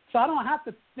 So I don't have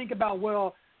to think about, we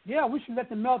should let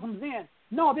the Muslims in.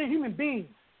 No, they're human beings.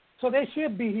 So they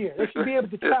should be here. They should be able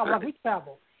to travel like we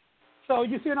travel. So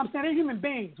you see what I'm saying? They're human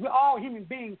beings. We're all human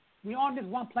beings. We're on this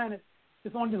one planet.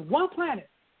 It's on this one planet.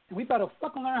 And we better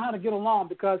fucking learn how to get along,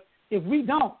 because if we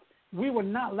don't, we will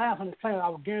not last on this planet, I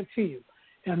will guarantee you.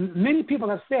 And many people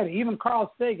have said it, even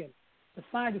Carl Sagan, the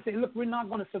scientist, said, look, we're not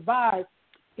going to survive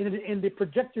in the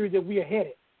trajectory that we are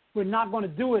headed. We're not going to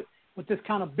do it with this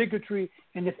kind of bigotry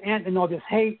and this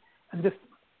hate and this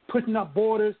pushing up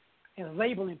borders and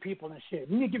labeling people and shit.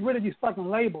 We need to get rid of these fucking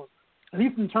labels, at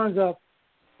least in terms of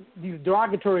these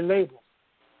derogatory labels.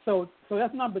 So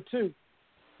that's number 2.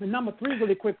 The number 3,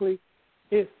 really quickly,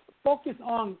 is focus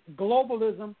on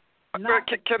globalism, not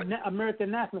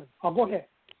American nationalism. Oh, go ahead.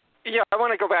 Yeah, I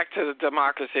want to go back to the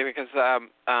democracy because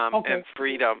and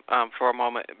freedom for a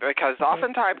moment, because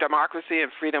oftentimes democracy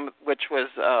and freedom, which was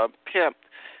pimped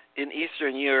in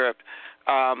Eastern Europe,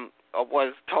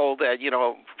 was told that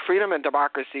freedom and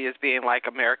democracy is being like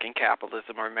American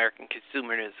capitalism or American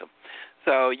consumerism.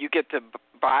 So you get to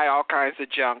buy all kinds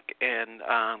of junk and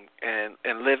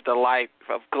live the life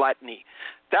of gluttony.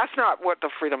 That's not what the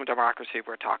freedom and democracy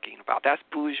we're talking about. That's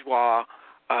bourgeois.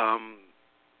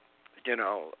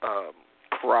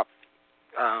 Corrupt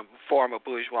form of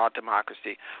bourgeois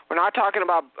democracy. We're not talking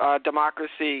about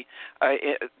democracy,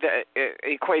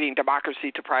 equating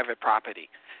democracy to private property.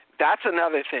 That's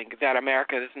another thing that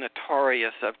America is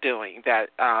notorious of doing. That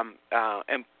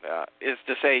is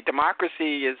to say,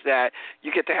 democracy is that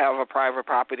you get to have a private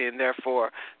property, and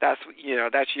therefore that's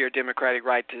your democratic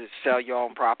right to sell your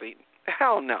own property.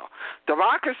 Hell no.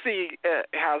 Democracy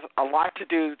has a lot to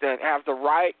do that have the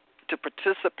right to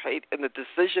participate in the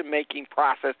decision-making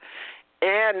process,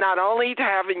 and not only to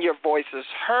having your voices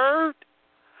heard,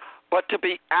 but to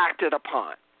be acted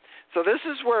upon. So this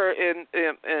is where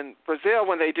in Brazil,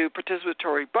 when they do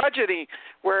participatory budgeting,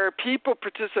 where people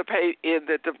participate in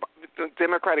the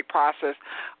democratic process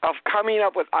of coming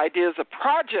up with ideas of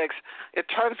projects in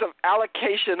terms of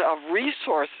allocation of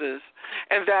resources,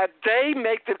 and that they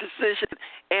make the decision,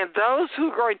 and those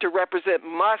who are going to represent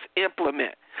must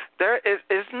implement.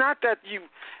 It's not that you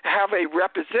have a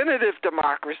representative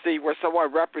democracy where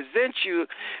someone represents you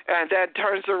and then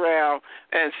turns around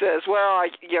and says, "Well,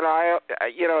 in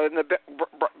the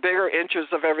bigger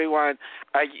interest of everyone,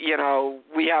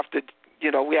 we have to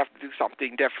do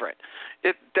something different."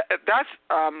 That's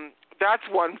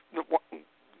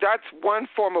one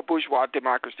form of bourgeois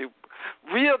democracy.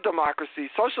 Real democracy,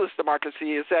 socialist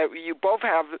democracy, is that you both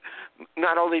have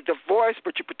not only the voice,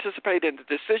 but you participate in the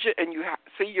decision, and you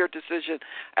see your decision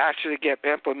actually get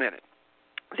implemented.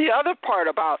 The other part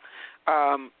about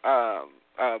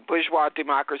bourgeois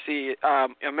democracy,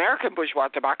 American bourgeois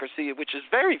democracy, which is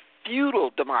very feudal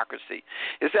democracy,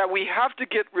 is that we have to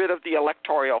get rid of the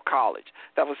electoral college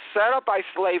that was set up by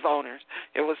slave owners.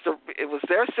 It was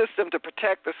their system to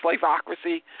protect the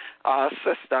slaveocracy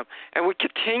system, and we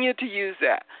continue to use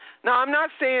that. Now, I'm not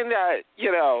saying that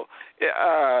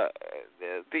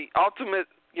the ultimate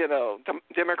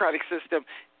democratic system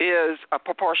is a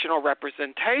proportional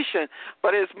representation,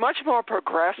 but it's much more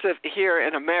progressive here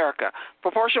in America.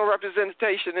 Proportional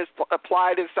representation is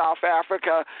applied in South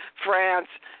Africa, France,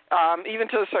 even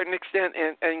to a certain extent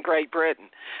in Great Britain.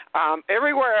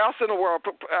 Everywhere else in the world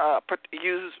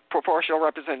uses proportional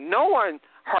representation. No one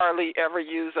hardly ever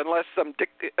use, unless some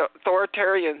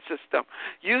authoritarian system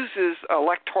uses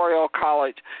electoral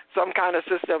college, some kind of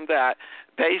system that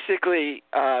basically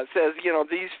says,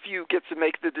 these few get to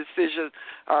make the decision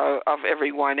of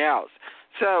everyone else.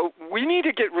 So we need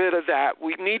to get rid of that.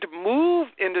 We need to move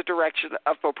in the direction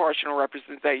of proportional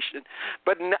representation,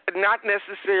 but not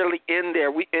necessarily in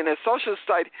there. In a social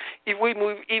society, if we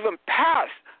move even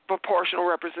past proportional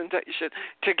representation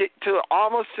to get to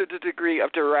almost to the degree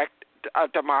of direct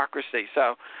democracy.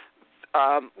 So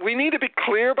we need to be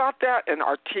clear about that and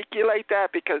articulate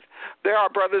that, because there are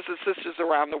brothers and sisters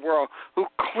around the world who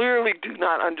clearly do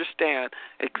not understand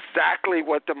exactly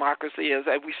what democracy is,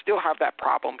 and we still have that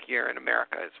problem here in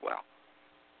America as well.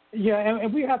 Yeah,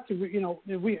 and we have to, and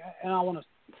I don't want to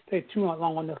stay too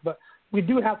long on this, but we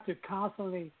do have to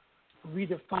constantly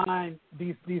redefine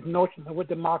these notions of what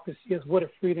democracy is, what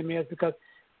freedom is, because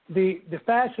the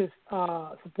fascist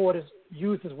supporters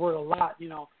use this word a lot,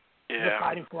 We're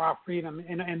fighting for our freedom,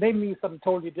 and they mean something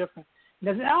totally different.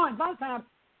 And a lot of times,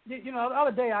 the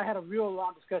other day I had a real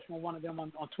long discussion with one of them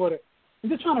on Twitter. I'm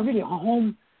just trying to really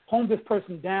hone this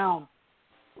person down.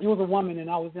 It was a woman, and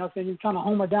I was saying, you're trying to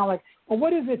hone her down, like, well,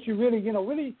 what is it you really,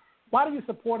 really, why do you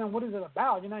support him? What is it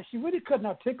about? She really couldn't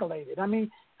articulate it. I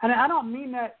mean, and I don't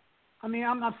mean that. I mean,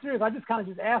 I'm serious. I just kind of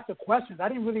just asked the questions. I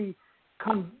didn't really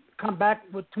come back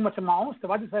with too much of my own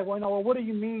stuff. I just said, well, what do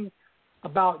you mean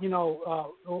about, we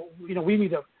need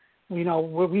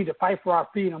to fight for our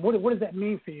freedom? What does that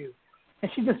mean for you?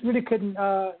 And she just really couldn't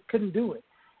do it.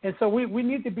 And so we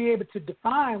need to be able to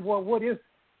define, well, what is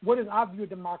our view of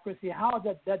democracy? How is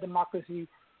that democracy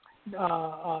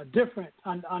different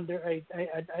under a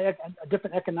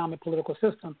different economic political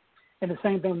system? And the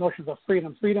same thing with notions of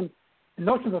freedom. The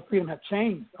notions of freedom have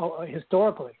changed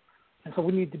historically. And so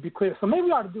we need to be clear. So maybe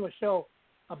we ought to do a show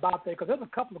about that, because there's a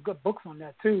couple of good books on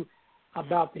that too,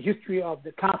 about the history of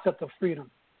the concept of freedom.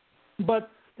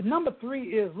 But the number 3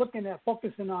 is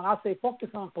focusing on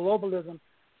globalism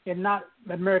and not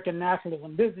American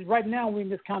nationalism. Right now we're in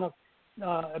this kind of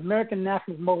American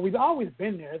nationalism mode. We've always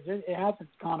been there. It hasn't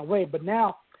gone away, but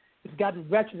now it's gotten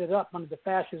ratcheted up under the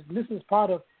fascists. And this is part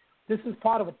of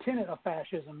a tenet of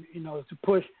fascism, to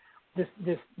push this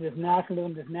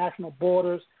nationalism, this national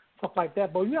borders, stuff like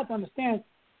that. But you have to understand,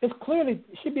 it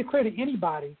should be clear to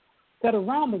anybody that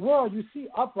around the world you see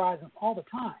uprisings all the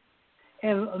time.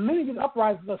 And many of these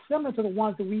uprisings are similar to the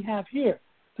ones that we have here.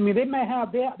 I mean, they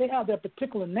have their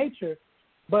particular nature,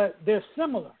 but they're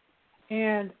similar.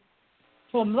 And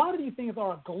so a lot of these things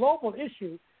are a global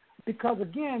issue, because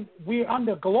again, we're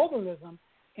under globalism,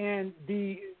 and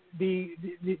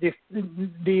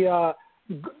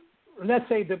let's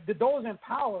say those in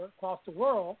power across the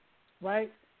world,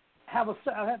 right, have a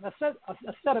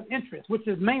set of interests, which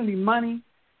is mainly money,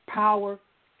 power,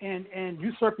 and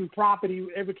usurping property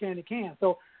every can they can.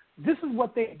 So this is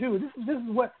what they do. This is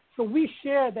what. So we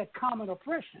share that common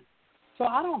oppression. So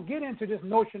I don't get into this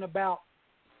notion about,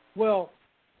 well,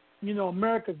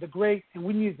 America's the great, and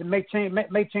we need to make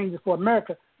changes for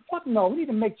America. Fuck no, we need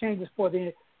to make changes for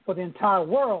the entire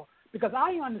world, because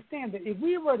I understand that if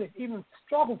we were to even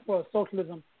struggle for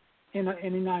socialism in the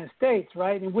United States,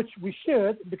 right, in which we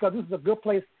should, because this is a good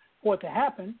place for it to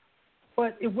happen,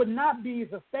 but it would not be as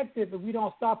effective if we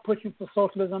don't start pushing for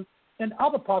socialism in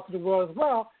other parts of the world as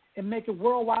well and make it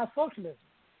worldwide socialism,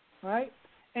 right?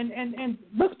 And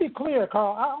let's be clear,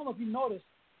 Carl, I don't know if you noticed,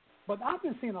 but I've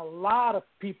been seeing a lot of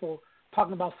people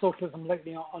talking about socialism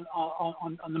lately on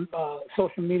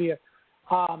social media.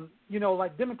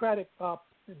 Like Democratic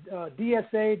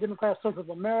DSA, Democratic Socialists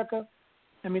of America.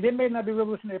 I mean, they may not be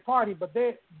Revolutionary Party, but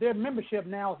their membership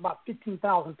now is about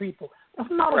 15,000 people. That's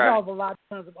not a hell of a lot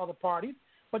in terms of other parties,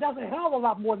 but that's a hell of a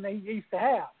lot more than they used to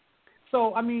have.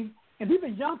 So, I mean, and these are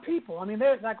young people. I mean,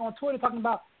 they're like on Twitter talking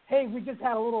about, hey, we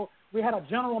had a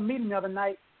general meeting the other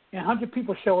night, and 100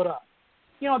 people showed up.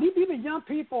 These are young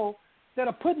people that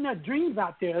are putting their dreams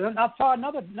out there. And I saw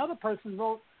another person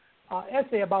wrote an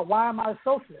essay about why am I a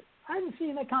socialist. I haven't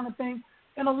seen that kind of thing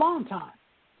in a long time.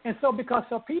 And so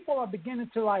people are beginning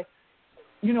to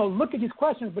look at these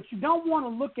questions, but you don't want to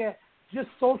look at just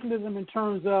socialism in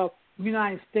terms of the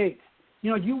United States.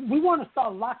 We want to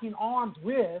start locking arms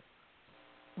with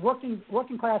working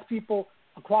class people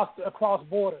across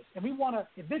borders, and we want to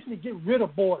eventually get rid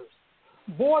of borders.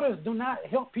 Borders do not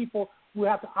help people who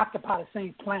have to occupy the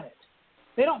same planet.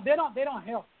 They don't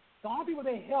help. The only people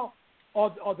they help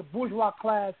are the bourgeois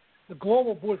class, the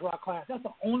global bourgeois class. That's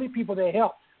the only people they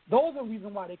help. Those are the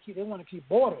reason why they want to keep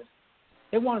borders.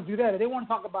 They want to do that. They want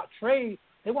to talk about trade.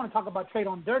 They want to talk about trade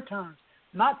on their terms,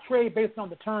 not trade based on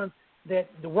the terms that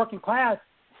the working class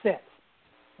sets,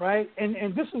 right?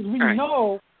 And this is, we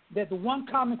know that the one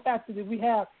common factor that we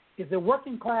have is the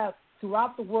working class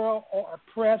throughout the world are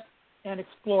oppressed and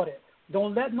exploited.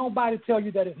 Don't let nobody tell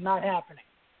you that it's not happening,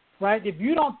 right? If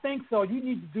you don't think so, you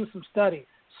need to do some study.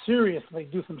 Seriously,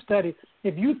 do some study.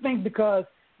 If you think because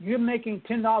you're making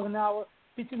 $10 an hour,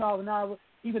 $15 an hour,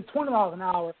 even $20 an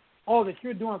hour, that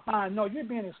you're doing fine. No, you're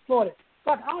being exploited.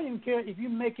 Fuck, I don't even care if you're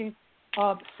making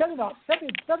 $70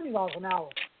 an hour.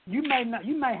 You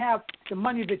may have the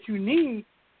money that you need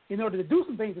in order to do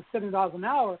some things at $70 an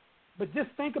hour, but just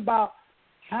think about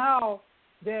how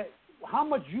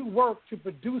much you work to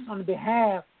produce on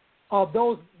behalf of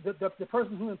the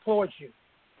person who employs you.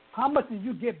 How much do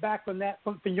you get back from that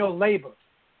from your labor?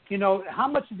 How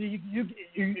much do you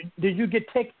get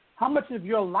how much of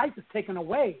your life is taken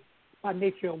away by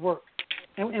nature of work?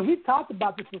 And we've talked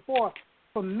about this before.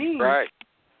 For me, right.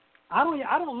 I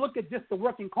don't look at just the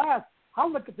working class. I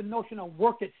look at the notion of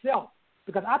work itself,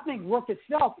 because I think work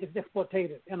itself is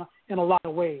exploitative in a lot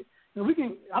of ways. And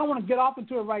I don't want to get off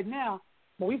into it right now,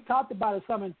 but we've talked about it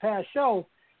some in past shows.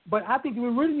 But I think we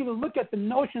really need to look at the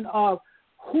notion of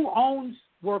who owns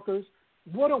workers,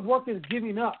 what are workers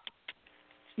giving up,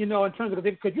 in terms of,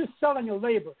 because you're selling your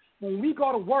labor. When we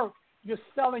go to work, you're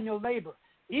selling your labor.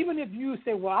 Even if you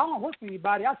say, well, I don't work for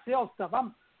anybody, I sell stuff.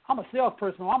 I'm a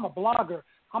salesperson, or I'm a blogger,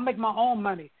 I make my own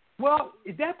money. Well,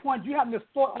 at that point, you have to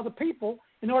exploit other people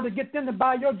in order to get them to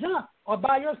buy your junk or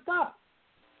buy your stuff,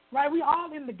 right? We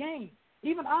all in the game.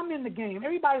 Even I'm in the game.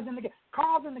 Everybody's in the game.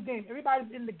 Carl's in the game.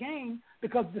 Everybody's in the game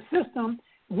because the system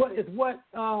is what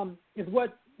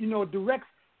directs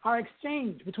our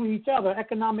exchange between each other,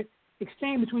 economic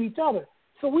exchange between each other.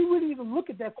 So we really need to look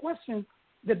at that question,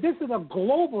 that this is a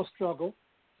global struggle,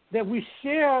 that we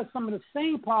share some of the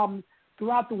same problems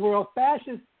throughout the world.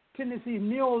 Fascist tendencies,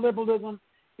 neoliberalism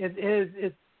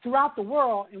is throughout the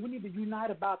world, and we need to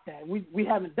unite about that. We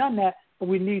haven't done that, but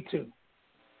we need to.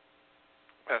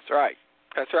 That's right.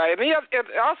 And it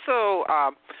also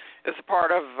is a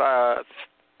part of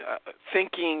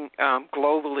thinking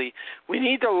globally. We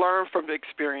need to learn from the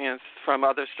experience from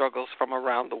other struggles from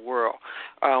around the world,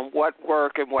 what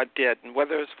worked and what didn't,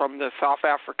 whether it's from the South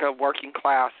Africa working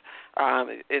class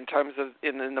in terms of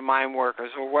in the mine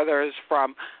workers, or whether it's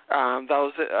from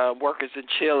those workers in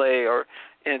Chile or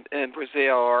in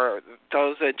Brazil, or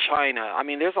those in China. I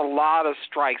mean, there's a lot of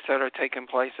strikes that are taking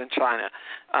place in China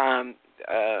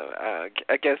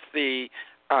against the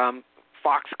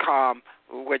Foxconn,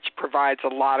 which provides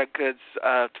a lot of goods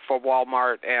for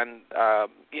Walmart and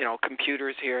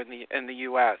computers here in the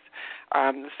U.S.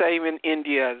 The same in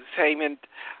India, the same in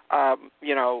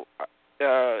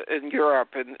in Europe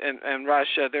and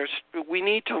Russia. We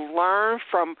need to learn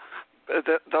from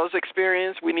those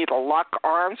experiences. We need to lock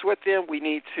arms with them. We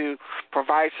need to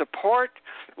provide support.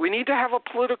 We need to have a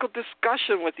political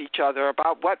discussion with each other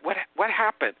about what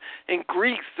happened in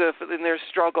Greece in their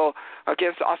struggle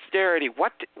against austerity.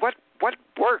 What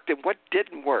worked and what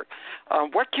didn't work?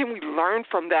 What can we learn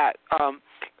from that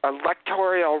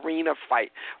electoral arena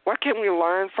fight? What can we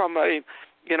learn from a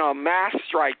mass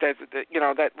strike that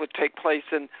would take place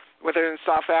in whether in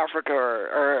South Africa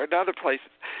or in other places?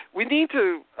 We need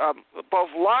to both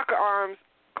lock arms,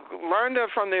 learn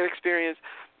from their experience,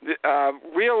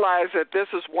 realize that this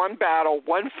is one battle,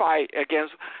 one fight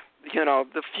against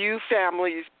the few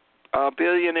families,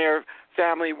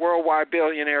 worldwide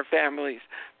billionaire families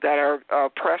that are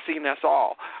oppressing us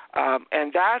all.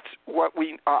 And that's what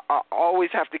we always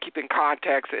have to keep in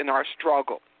context in our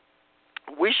struggle.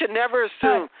 We should never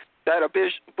assume that a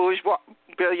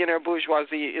billionaire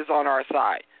bourgeoisie is on our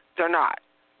side. They're not.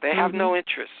 They have no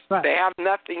interest. Right. They have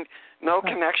nothing, no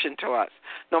connection to us.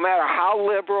 No matter how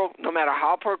liberal, no matter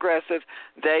how progressive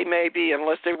they may be,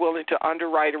 unless they're willing to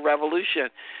underwrite a revolution,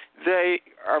 they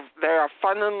are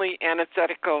fundamentally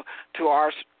antithetical to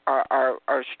our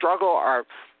struggle,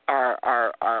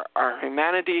 our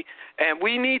humanity, and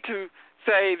we need to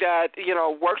say that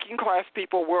working class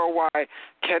people worldwide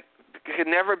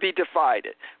can never be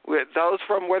divided. With those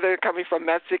from whether they're coming from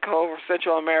Mexico or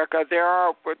Central America, there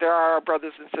are our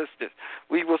brothers and sisters.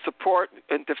 We will support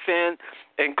and defend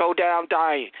and go down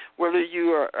dying. Whether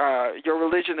your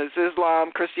religion is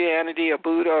Islam, Christianity, or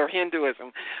Buddha, or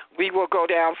Hinduism, we will go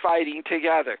down fighting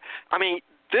together. I mean,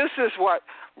 this is what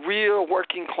real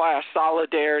working class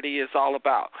solidarity is all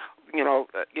about.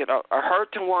 A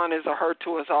hurt to one is a hurt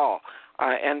to us all.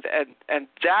 And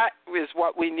that is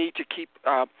what we need to keep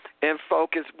in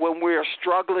focus when we are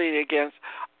struggling against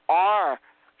our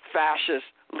fascist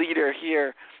leader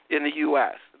here in the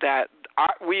U.S. That I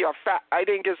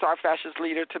think it's our fascist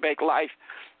leader to make life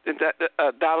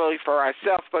not only for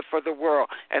ourselves but for the world.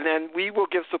 And then we will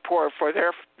give support for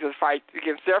the fight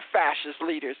against their fascist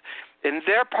leaders in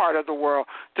their part of the world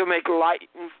to make life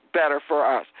better for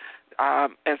us.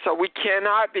 And so we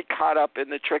cannot be caught up in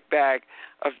the trick bag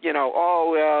of,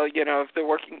 if the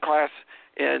working class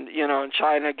in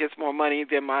China gets more money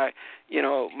than my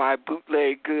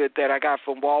bootleg good that I got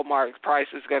from Walmart, price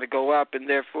is going to go up, and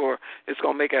therefore it's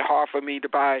going to make it hard for me to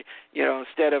buy,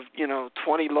 instead of,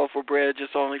 20 loaf of bread,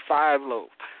 just only 5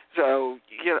 loaves. So,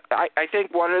 I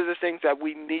think one of the things that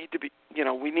we need to be,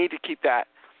 we need to keep that,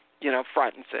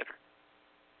 front and center.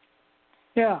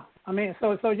 Yeah. I mean,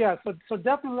 so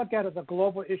definitely look at it as a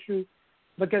global issue.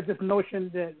 Look at this notion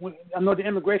that I know the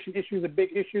immigration issue is a big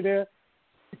issue there.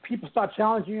 If people start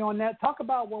challenging you on that, talk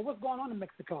about, what's going on in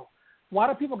Mexico? Why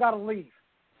do people got to leave?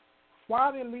 Why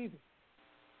are they leaving?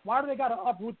 Why do they got to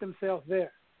uproot themselves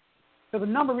there? There's a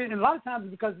number of reasons. A lot of times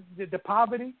it's because the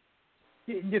poverty,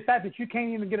 the fact that you can't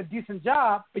even get a decent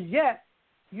job, but yet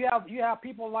you have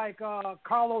people like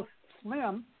Carlos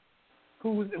Slim,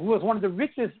 who was one of the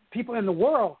richest people in the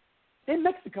world in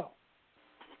Mexico.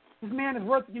 This man is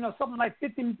worth, something like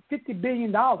 $50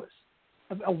 billion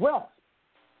of wealth.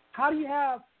 How do you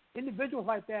have individuals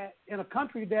like that in a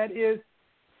country that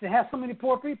has so many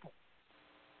poor people?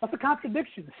 That's a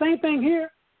contradiction. The same thing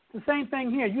here.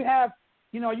 You have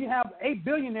 8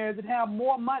 billionaires that have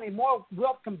more money, more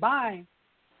wealth combined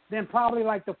than probably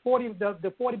like the 40%,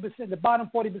 the bottom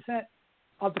 40%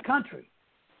 of the country,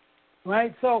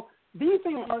 right? So these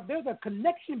things there's a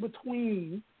connection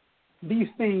between these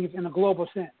things in a global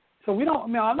sense. So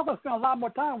I'm not going to spend a lot more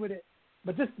time with it,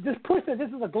 but just push that this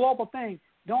is a global thing.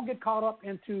 Don't get caught up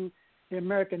into the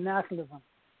American nationalism.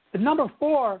 The number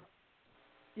 4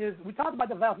 is, we talked about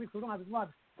this last week, so we don't have to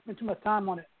spend too much time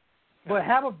on it, but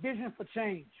have a vision for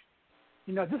change.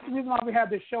 This is the reason why we have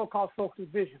this show called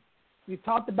Socialist Vision. We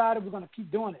talked about it. We're going to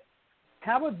keep doing it.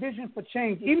 Have a vision for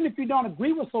change. Even if you don't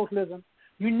agree with socialism,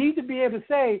 you need to be able to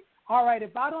say, all right,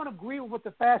 if I don't agree with what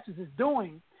the fascist is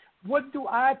doing, what do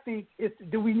I think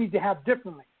do we need to have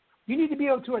differently? You need to be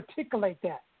able to articulate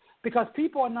that, because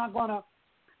people are not going to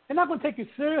take you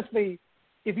seriously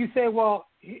if you say, well,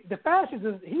 the fascist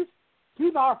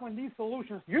he's offering these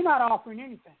solutions. You're not offering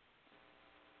anything.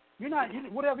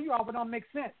 Whatever you offer don't make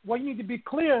sense. Well, you need to be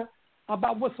clear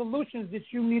about what solutions that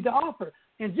you need to offer.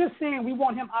 And just saying we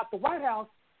want him out the White House,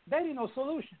 that ain't no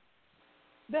solution.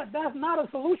 That's not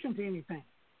a solution to anything,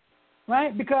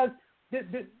 right? Because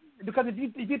if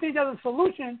you think there's a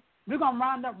solution, we're going to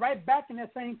round up right back in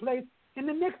that same place in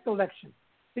the next election.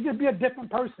 It'll just be a different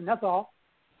person, that's all.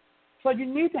 So you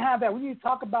need to have that. We need to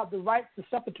talk about the right to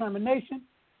self-determination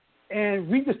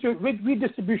and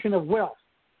redistribution of wealth.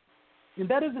 And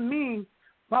that doesn't mean,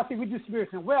 when I say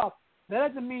redistribution of wealth, that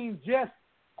doesn't mean just,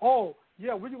 we're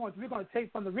going to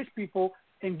take from the rich people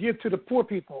and give to the poor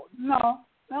people. No,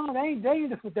 they ain't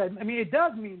just with that. I mean, it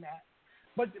does mean that.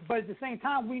 But at the same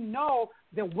time, we know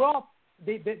that wealth,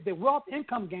 the wealth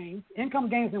income gains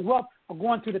and wealth are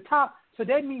going to the top. So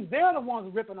that means they're the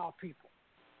ones ripping off people.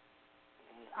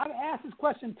 I've asked this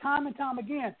question time and time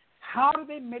again. How do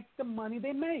they make the money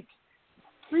they make?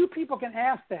 Few people can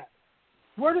ask that.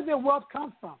 Where does their wealth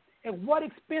come from? At what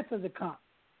expense does it come?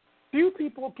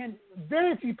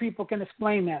 Very few people can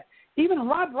explain that. Even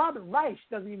Robert Reich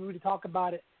doesn't even really talk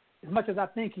about it as much as I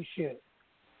think he should.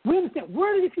 We understand,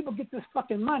 where do these people get this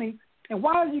fucking money, and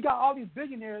why do you got all these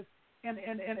billionaires,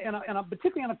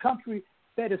 particularly in a country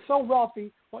that is so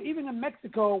wealthy, or even in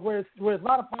Mexico where there's a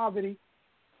lot of poverty,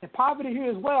 and poverty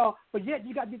here as well, but yet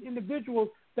you got these individuals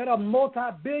that are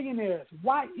multi-billionaires.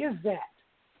 Why is that?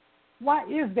 Why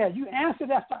is that? You answer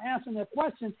that, start answering that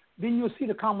question, then you'll see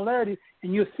the commonalities,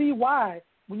 and you'll see why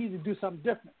we need to do something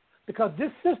different. Because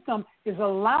this system is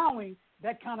allowing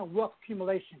that kind of wealth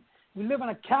accumulation. We live in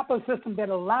a capitalist system that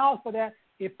allows for that.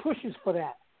 It pushes for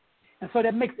that. And so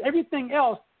that makes everything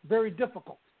else very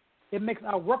difficult. It makes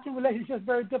our working relationships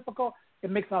very difficult.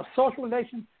 It makes our social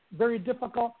relations very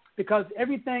difficult, because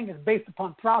everything is based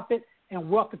upon profit and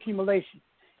wealth accumulation.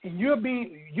 and you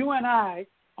and I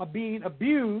are being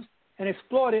abused and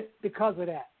exploited because of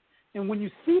that. And when you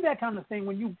see that kind of thing,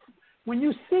 when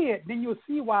you see it, then you'll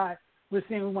see why we're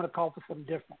saying we want to call for something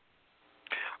different.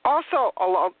 Also,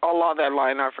 along that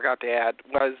line, I forgot to add,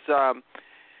 was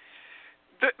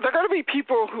there are going to be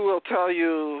people who will tell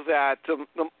you that,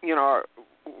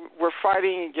 we're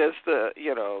fighting against the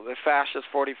fascist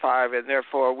 45, and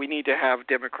therefore we need to have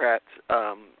Democrats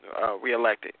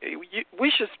reelected.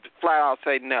 We should flat out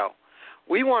say no.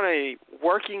 We want a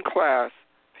working class,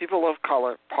 people of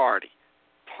color party,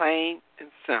 plain and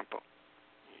simple.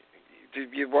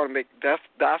 You want to make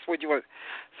that's what you want.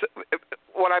 So,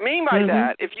 what I mean by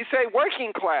that, if you say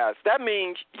working class, that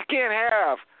means you can't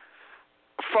have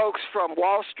folks from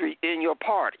Wall Street in your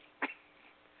party.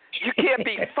 You can't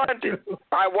be funded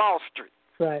by Wall Street.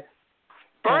 Right.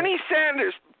 Bernie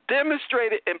Sanders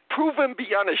demonstrated and proven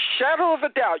beyond a shadow of a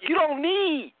doubt, you don't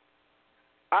need,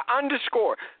 I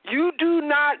underscore, you do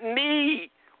not need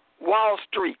Wall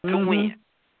Street to win.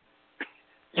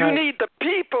 You need the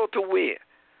people to win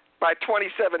by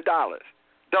 $27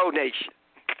 donation.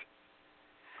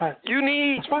 Right. You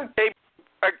need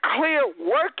a clear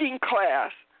working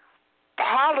class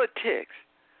politics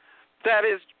that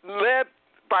is led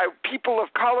by people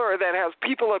of color, that has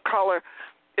people of color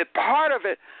as part of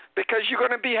it, because you're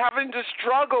going to be having to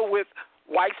struggle with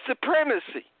white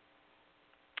supremacy.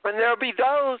 And there'll be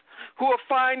those who will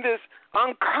find this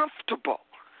uncomfortable.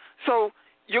 So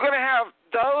you're going to have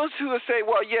those who will say,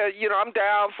 well, yeah, I'm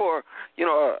down for,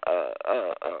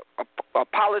 a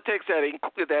politics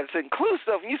that's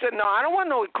inclusive. And you said, no, I don't want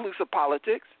no inclusive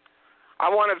politics. I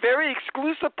want a very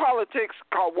exclusive politics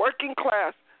called working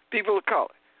class people of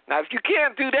color. Now, if you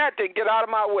can't do that, then get out of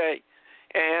my way.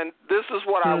 And this is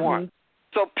what I want.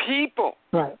 So people,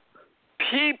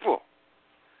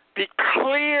 be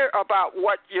clear about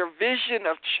what your vision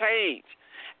of change,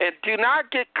 and do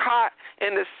not get caught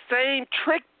in the same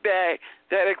trick bag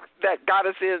that got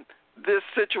us in this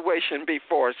situation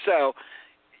before. So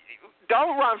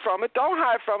don't run from it. Don't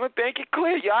hide from it. Make it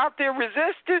clear. You're out there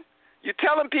resisting. You're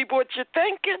telling people what you're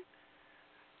thinking.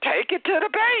 Take it to the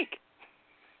bank.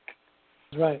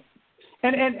 Right.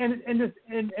 And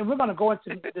we're going to go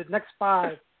into the next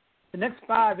 5. The next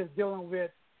 5 is dealing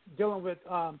with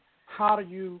how do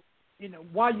you,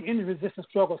 while you're in the resistance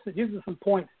struggle. So these are some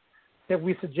points that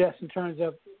we suggest in terms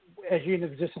of as you're in the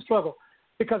resistance struggle.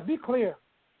 Because be clear,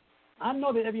 I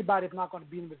know that everybody's not going to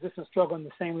be in the resistance struggle on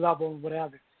the same level and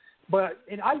whatever. But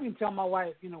I even tell my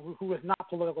wife, who is not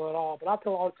political at all, but I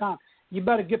tell her all the time, you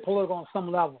better get political on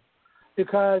some level,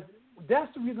 because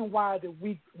that's the reason why that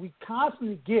we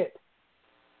constantly get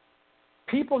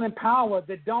people in power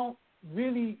that don't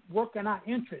really work in our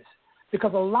interests,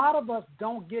 because a lot of us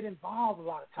don't get involved a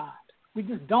lot of times. We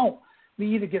just don't.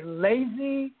 We either get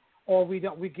lazy, or we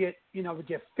get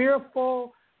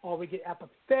fearful, or we get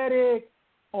apathetic,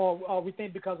 or we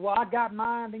think because, well, I got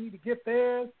mine, they need to get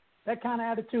theirs. That kind of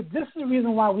attitude. This is the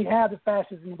reason why we have the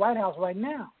fascists in the White House right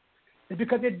now. It's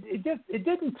because it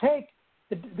didn't take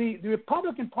the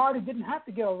Republican Party didn't have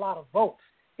to get a lot of votes.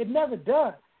 It never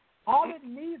does. All it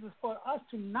needs is for us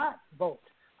to not vote.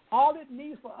 All it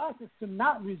needs for us is to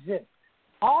not resist.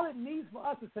 All it needs for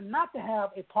us is to not to have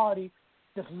a party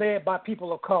that's led by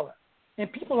people of color.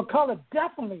 And people of color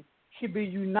definitely should be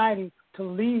uniting to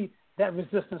lead that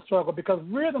resistance struggle, because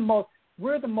we're the most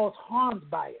harmed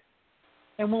by it.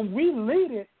 And when we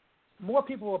lead it, more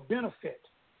people will benefit.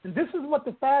 And this is what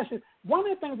the fascists, one of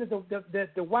the things that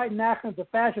the white nationalists, the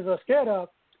fascists are scared of,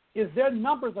 is their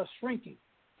numbers are shrinking.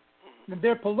 And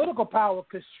their political power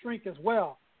could shrink as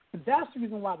well. And that's the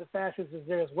reason why the fascists is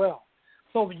there as well.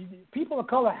 So people of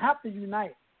color have to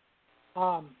unite.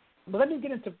 But let me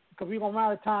get into, because we're going to run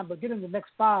out of time, but get into the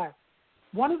next 5.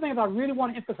 One of the things I really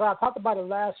want to emphasize, I talked about it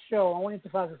last show, I want to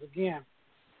emphasize this again.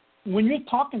 When you're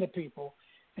talking to people,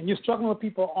 and you're struggling with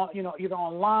people, either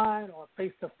online or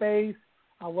face-to-face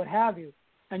or what have you,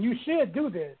 and you should do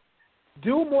this,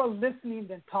 do more listening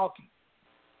than talking.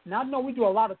 Now, I know we do a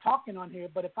lot of talking on here,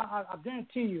 but if I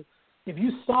guarantee you, if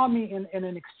you saw me in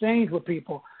an exchange with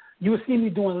people, you would see me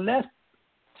doing less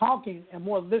talking and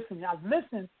more listening. I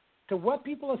listen to what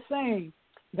people are saying,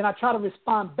 then I try to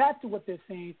respond back to what they're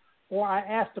saying, or I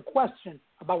ask a question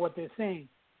about what they're saying.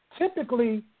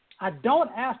 Typically, I don't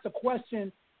ask the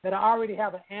question that I already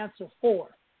have an answer for.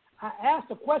 I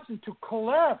asked a question to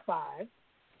clarify,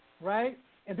 right?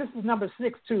 And this is number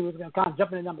 6 too. It's going to kind of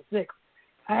jump into number 6.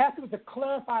 I asked them to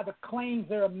clarify the claims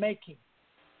they're making.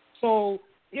 So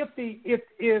if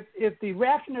the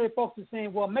reactionary folks are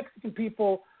saying, well, Mexican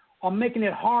people are making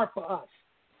it hard for us,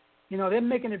 they're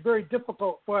making it very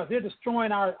difficult for us. They're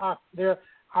destroying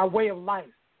our way of life.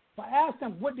 Well, ask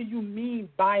them, what do you mean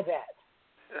by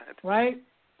that? Right?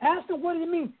 Ask them, what do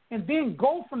you mean? And then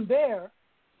go from there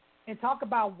and talk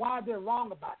about why they're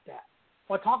wrong about that.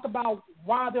 Or talk about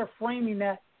why they're framing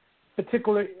that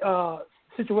particular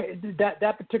situation,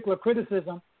 that particular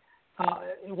criticism,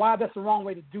 why that's the wrong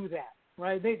way to do that.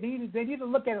 Right? They need to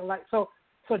look at it like so.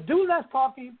 So do less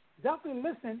talking. Definitely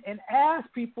listen and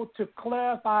ask people to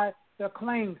clarify their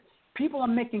claims. People are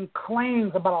making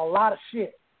claims about a lot of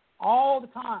shit all the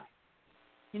time.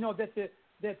 You know, that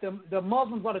the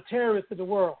Muslims are the terrorists of the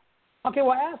world. Okay,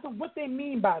 well, ask them what they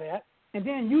mean by that, and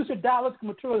then use your dialectical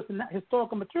materialism,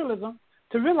 historical materialism,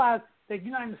 to realize that the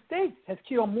United States has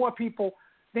killed more people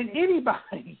than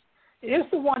anybody. It's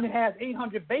the one that has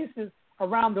 800 bases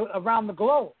around the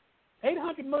globe.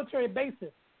 800 military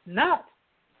bases, not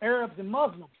Arabs and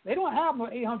Muslims. They don't have no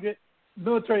 800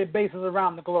 military bases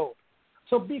around the globe.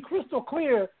 So be crystal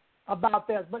clear about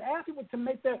that. But ask people to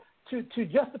make to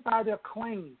justify their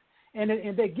claims.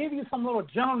 And they give you some little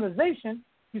generalization.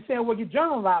 You say, well, you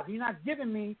generalize. You're not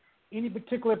giving me any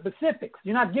particular specifics.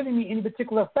 You're not giving me any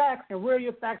particular facts and where are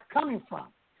your facts coming from.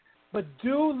 But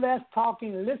do less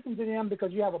talking. Listen to them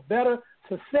because you have a better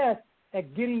success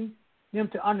at getting them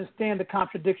to understand the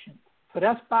contradictions. So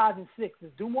that's 5 and 6.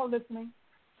 Is do more listening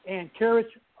and encourage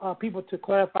people to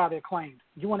clarify their claims.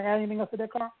 Do you want to add anything else to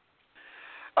that, Carl?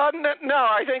 No,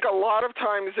 I think a lot of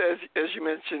times, as you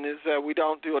mentioned, is that we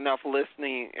don't do enough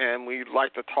listening, and we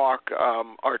like to talk,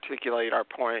 articulate our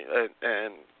point,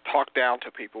 and talk down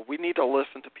to people. We need to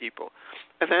listen to people,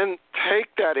 and then take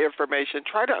that information,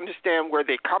 try to understand where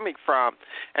they're coming from,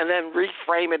 and then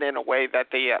reframe it in a way that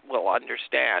they will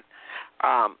understand.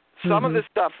 Some of this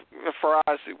stuff for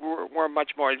us, we're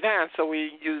much more advanced, so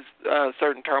we use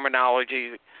certain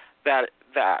terminology that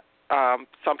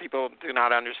some people do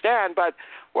not understand. But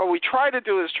what we try to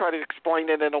do is try to explain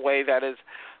it in a way that is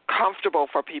comfortable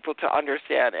for people to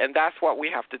understand, and that's what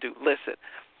we have to do, listen.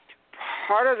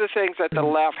 Part of the things that the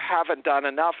left haven't done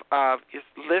enough of is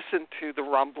listen to the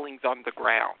rumblings on the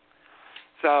ground.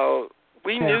 So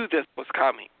we knew this was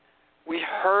coming. We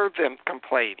heard them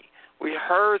complaining. We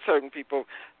heard certain people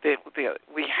that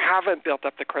we haven't built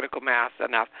up the critical mass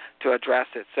enough to address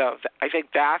it. So I think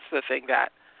that's the thing that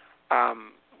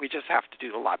we just have to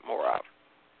do a lot more of.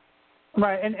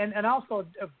 Right, and also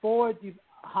avoid these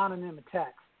homonym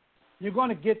attacks. You're going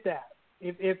to get that.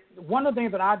 If one of the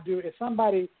things that I do, if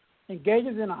somebody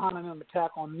engages in a homonym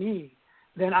attack on me,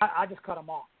 then I just cut them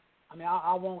off. I mean,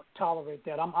 I won't tolerate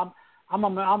that. I'm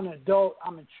an adult.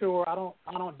 I'm mature. I don't.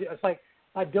 It's like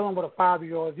dealing with a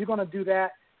 5-year-old. If you're going to do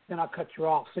that, then I'll cut you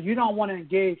off. So you don't want to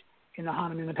engage in the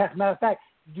homonym attack. As a matter of fact,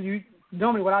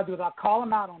 normally what I do is I call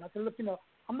them out on it. I say, look,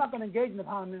 I'm not going to engage in the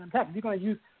homonym attack. You're going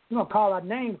to call out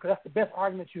names because that's the best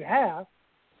argument you have,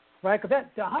 right? Because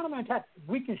the homonym attack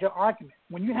weakens your argument.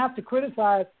 When you have to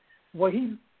criticize what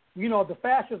the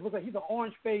fascist looks like he's an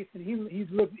orange face and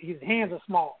his hands are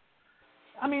small.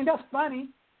 I mean, that's funny,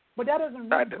 but that doesn't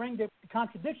really bring the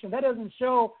contradiction. That doesn't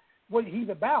show what he's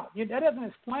about. That doesn't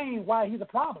explain why he's a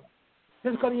problem.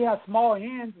 Just because he has small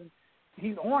hands and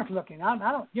he's orange looking, I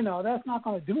don't. That's not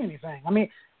going to do anything. I mean,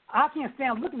 I can't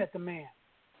stand looking at the man,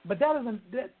 but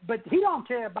But he don't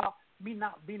care about me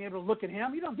not being able to look at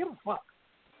him. He don't give a fuck.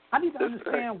 I need to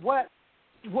understand what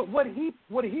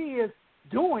he is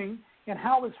doing and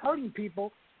how it's hurting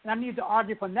people, and I need to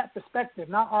argue from that perspective,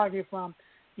 not argue from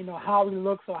how he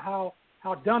looks or how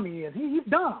dumb he is. He's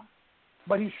dumb,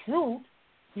 but he's shrewd.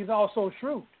 He's also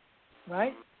shrewd,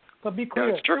 right? So be clear.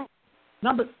 Yeah, that's true.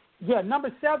 Number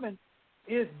 7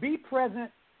 is be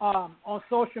present on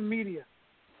social media,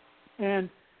 and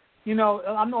I know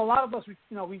a lot of us.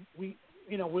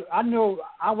 I know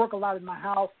I work a lot in my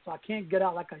house, so I can't get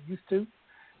out like I used to,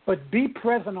 but be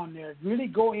present on there. Really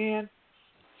go in.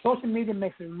 Social media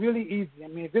makes it really easy. I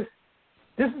mean,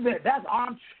 that's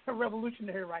armchair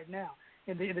revolutionary right now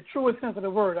in the truest sense of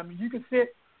the word. I mean, you can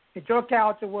sit at your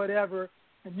couch or whatever,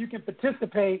 and you can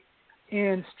participate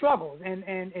in struggles. And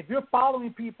if you're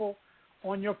following people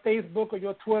on your Facebook or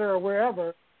your Twitter or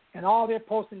wherever, and all they're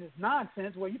posting is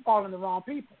nonsense, well, you're following the wrong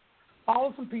people.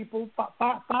 Follow some people,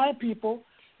 find people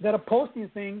that are posting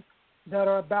things that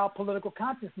are about political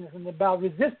consciousness and about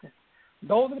resistance.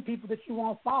 Those are the people that you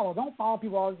want to follow. Don't follow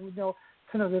people always,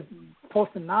 kind of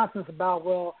posting nonsense about,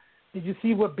 well, did you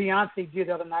see what Beyonce did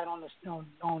the other night on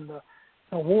the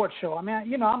award show? I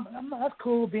mean, that's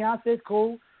cool. Beyonce's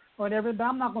cool, or whatever, but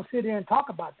I'm not going to sit here and talk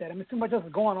about that. I mean, too much else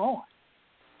is going on.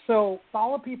 So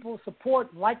follow people,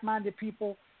 support like-minded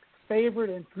people, favorite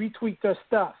and retweet their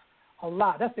stuff a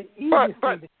lot. That's the easiest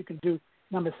thing that you can do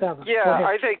number 7. Yeah,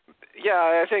 I think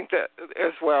that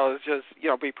as well as just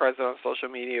be present on social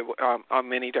media on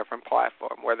many different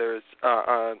platforms, whether it's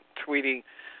tweeting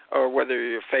or whether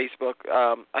you're Facebook.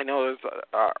 I know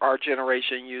our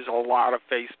generation use a lot of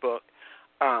Facebook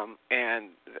and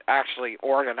actually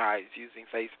organize using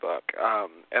Facebook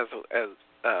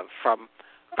from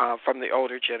the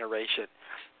older generation.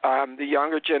 The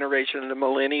younger generation, the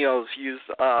millennials, use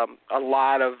a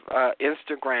lot of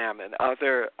Instagram and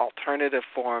other alternative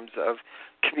forms of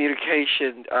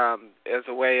communication as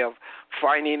a way of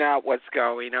finding out what's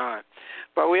going on.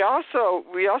 But we also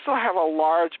have a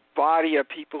large body of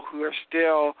people who are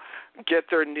still get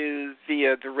their news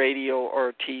via the radio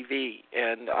or TV,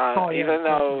 and even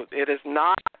though it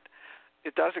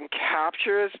doesn't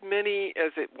capture as many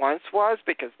as it once was,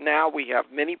 because now we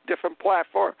have many different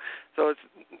platforms. So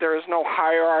there is no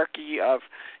hierarchy of,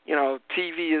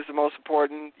 TV is the most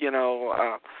important,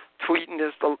 tweeting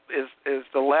is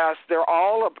the last. They're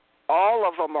all of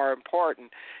them are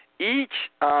important.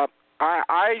 Each I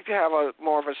have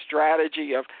more of a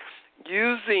strategy of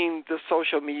using the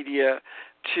social media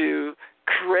to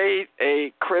create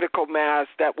a critical mass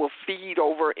that will feed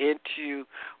over into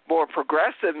more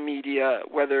progressive media,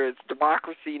 whether it's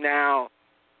Democracy Now!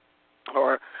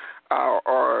 or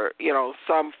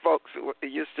some folks,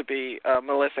 it used to be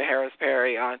Melissa Harris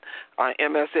Perry on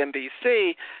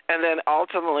MSNBC, and then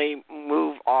ultimately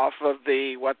move off of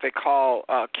what they call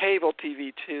cable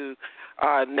TV to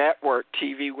network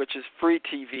TV, which is free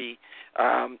TV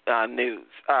news.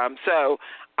 So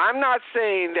I'm not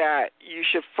saying that you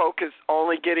should focus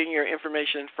only getting your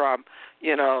information from,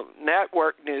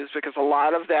 network news, because a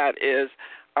lot of that is,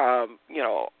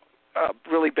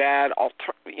 really bad,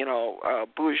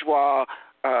 bourgeois,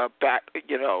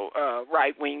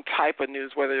 right-wing type of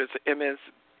news, whether it's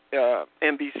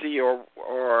NBC or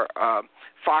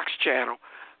Fox Channel.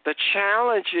 The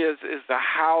challenge is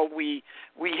how we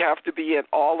have to be in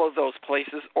all of those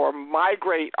places, or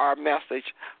migrate our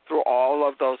message through all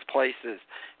of those places,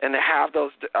 and to have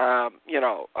those,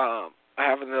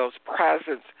 having those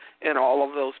presence in all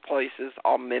of those places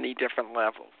on many different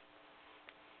levels.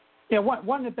 Yeah,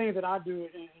 one of the things that I do,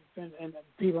 and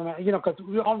people, because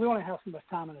we only have so much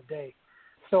time in a day,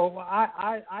 so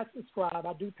I subscribe.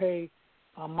 I do pay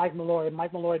Mike Malloy.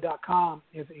 MikeMalloy.com.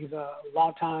 He's a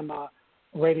longtime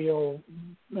radio.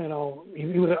 He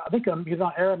was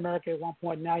on Air America at one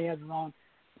point. Now he has his own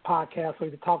podcast, so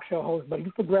he's a talk show host. But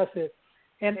he's progressive,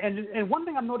 and one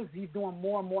thing I've noticed he's doing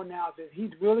more and more now is that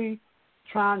he's really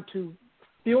trying to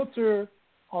filter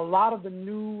a lot of the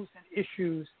news and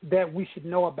issues that we should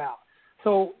know about.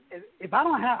 So if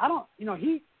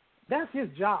that's his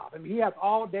job. I mean, he has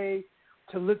all day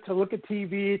to look at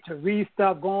TV, to read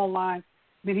stuff, go online.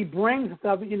 Then he brings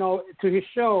stuff, to his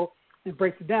show and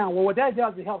breaks it down. Well, what that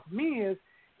does, it helps me, is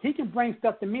he can bring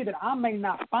stuff to me that I may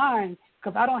not find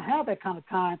because I don't have that kind of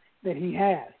time that he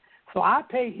has. So I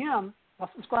pay him, I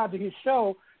subscribe to his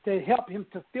show to help him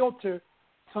to filter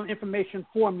some information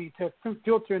for me, to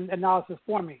filter analysis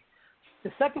for me.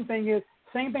 The second thing is,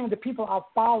 same thing with the people I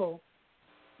follow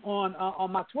on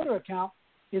my Twitter account,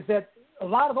 is that a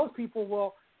lot of those people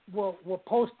will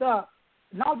post up,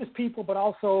 not just people, but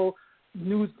also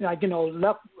news,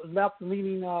 left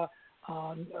leaning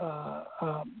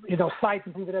sites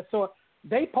and things of that sort.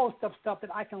 They post up stuff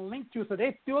that I can link to, so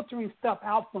they're filtering stuff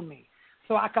out for me.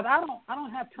 So because I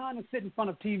don't have time to sit in front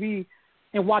of TV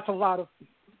and watch a lot of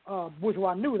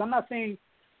bourgeois news. I'm not saying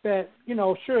that,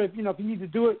 sure, if you need to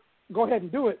do it, go ahead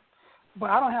and do it. But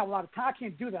I don't have a lot of time. I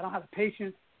can't do that. I don't have the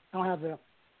patience. I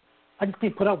just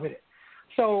can't put up with it.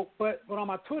 So, but on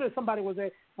my Twitter, somebody was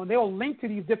there, when they'll link to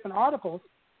these different articles,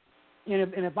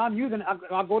 and if I'm using it,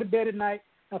 I'll go to bed at night.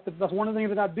 That's one of the things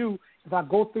that I do, is I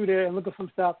go through there and look at some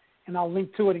stuff, and I'll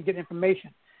link to it and get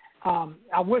information.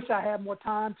 I wish I had more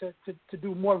time to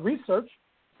do more research,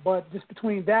 but just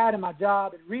between that and my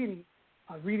job and reading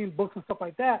books and stuff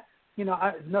like that,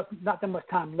 not that much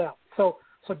time left. So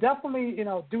definitely,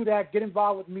 do that. Get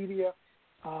involved with media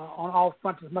on all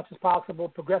fronts as much as possible.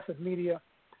 Progressive media,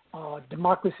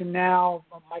 Democracy Now!,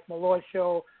 Mike Malloy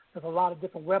Show. There's a lot of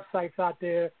different websites out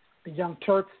there. The Young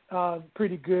Turks,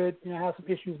 pretty good. Have some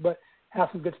issues, but have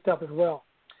some good stuff as well.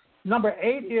 Number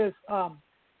 8 is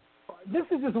this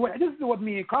is what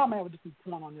me and Carl were just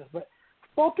point on this, but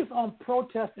focus on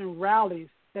protests and rallies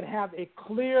that have a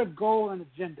clear goal and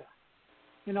agenda.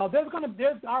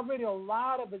 There's already a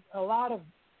lot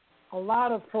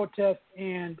of protests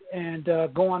and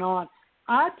going on.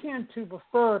 I tend to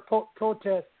prefer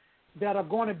protests that are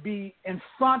going to be in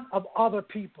front of other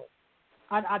people.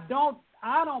 I don't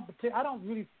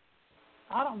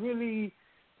really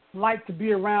like to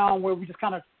be around where we just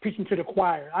kind of preaching to the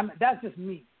choir. That's just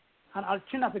me. I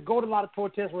tend not to go to a lot of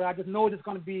protests where I just know there's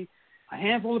going to be a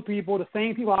handful of people, the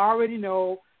same people I already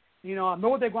know. You know, I know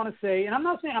what they're going to say. And I'm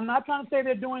not trying to say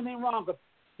they're doing anything wrong, but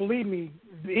believe me,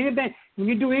 when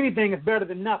you do anything, it's better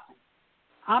than nothing.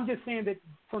 I'm just saying that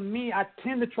for me, I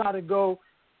tend to try to go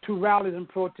to rallies and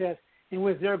protests in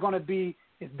which they're going to be,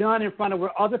 it's done in front of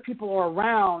where other people are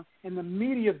around and the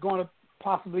media is going to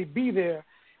possibly be there.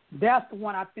 That's the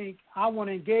one I think I want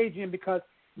to engage in, because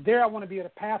there I want to be able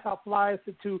to pass out flyers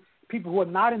to people who are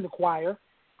not in the choir.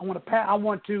 I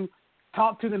want to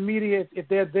talk to the media if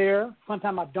they're there.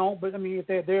 Sometimes I don't, but I mean, if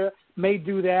they're there, may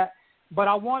do that. But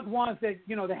I want ones that,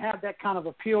 you know, that have that kind of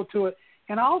appeal to it.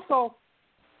 And I also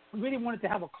really wanted to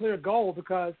have a clear goal,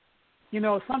 because, you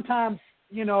know, sometimes,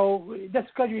 you know, just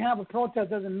because you have a protest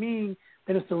doesn't mean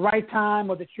that it's the right time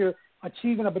or that you're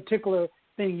achieving a particular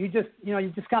thing. You just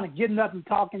kind of getting up and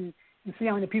talking and see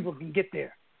how many people can get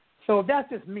there. So that's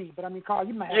just me. But I mean, Carl,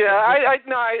 you might have. Yeah,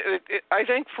 I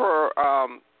think for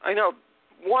I know,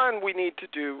 one, we need to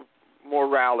do more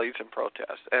rallies and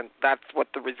protests, and that's what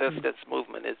the resistance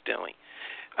movement is doing.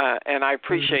 And I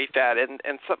appreciate that.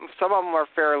 And some of them are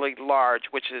fairly large,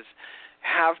 which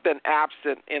have been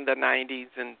absent in the 90s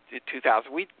and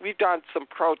 2000s. We've done some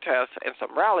protests and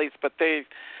some rallies, but they've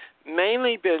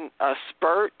mainly been a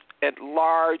spurt at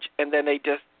large, and then they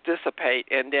just dissipate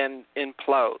and then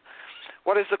implode.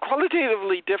 What is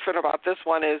qualitatively different about this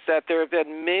one is that there have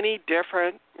been many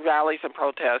different rallies and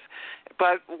protests,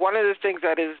 but one of the things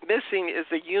that is missing is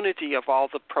the unity of all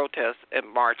the protests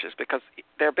and marches, because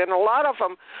there have been a lot of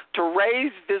them to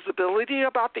raise visibility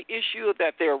about the issue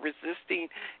that they're resisting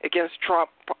against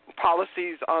Trump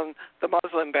policies on the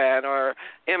Muslim ban or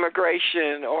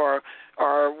immigration or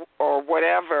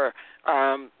whatever,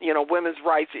 women's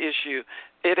rights issue.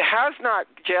 It has not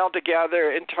gelled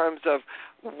together in terms of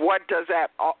what does that,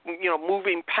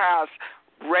 moving past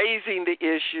raising the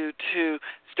issue to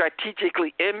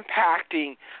strategically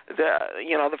impacting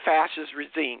the fascist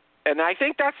regime. And I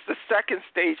think that's the second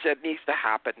stage that needs to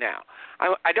happen now.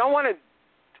 I don't want to,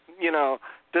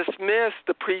 dismiss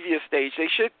the previous stage. They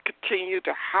should continue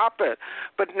to happen.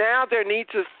 But now there needs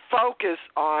to focus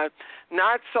on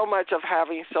not so much of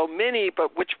having so many,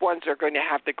 but which ones are going to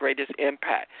have the greatest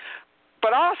impact.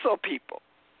 But also, people,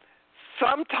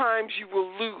 sometimes you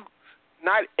will lose.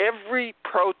 Not every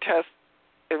protest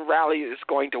and rally is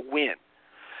going to win.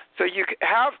 So you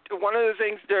have one of the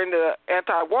things during the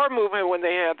anti-war movement when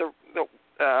they had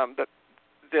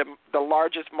the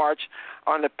largest march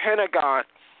on the Pentagon,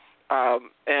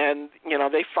 and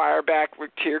they fire back with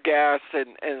tear gas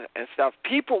and stuff.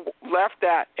 People left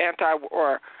that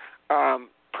anti-war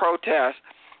protest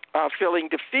feeling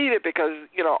defeated because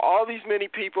all these many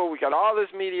people, we got all this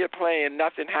media play and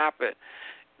nothing happened.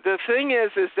 The thing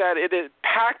is that it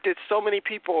impacted so many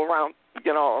people around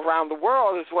the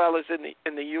world as well as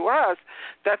in the U.S.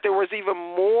 that there was even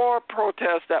more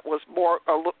protest that was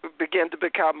began to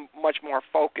become much more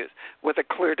focused with a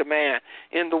clear demand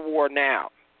in the war now.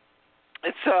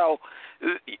 And so,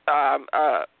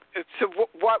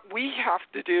 what we have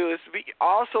to do is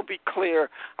also be clear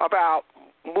about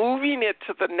moving it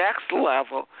to the next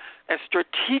level and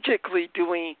strategically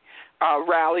doing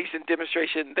rallies and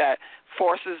demonstration that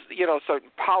forces, certain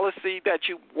policy that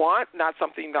you want, not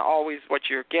something that always what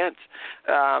you're against.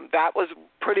 That was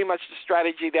pretty much the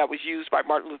strategy that was used by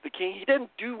Martin Luther King. He didn't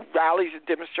do rallies and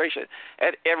demonstration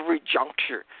at every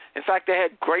juncture. In fact, they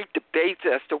had great debates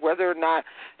as to whether or not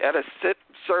at a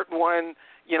certain one,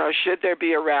 should there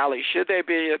be a rally? Should there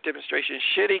be a demonstration?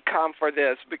 Should he come for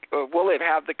this? Will it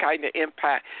have the kind of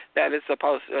impact that it's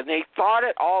supposed to? And they thought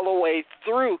it all the way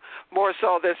through, more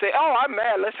so than say, oh, I'm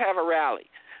mad, let's have a rally.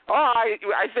 Oh,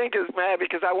 I think it's mad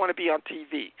because I want to be on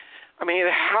TV. I mean,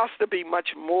 it has to be much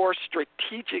more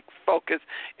strategic focus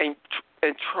and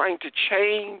trying to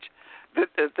change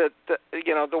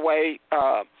the way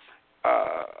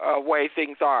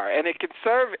things are, and it can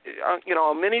serve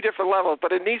on many different levels,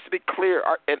 but it needs to be clear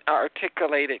and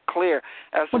articulated clear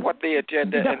as to what the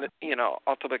agenda and the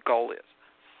ultimate goal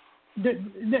is.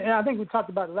 I think we talked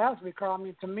about it last week, Carl. I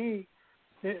mean, to me,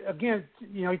 again,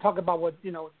 you talk about what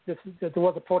that there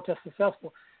was a protest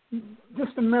successful.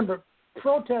 Just remember,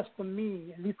 protests for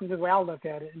me, at least from the way I look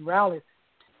at it, and rallies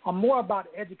are more about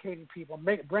educating people,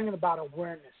 bringing about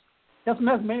awareness. That's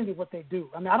mainly what they do.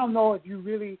 I mean, I don't know if you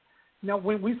really.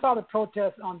 When we saw the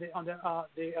protests on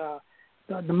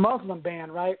the Muslim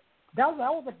ban, right? That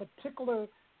was a particular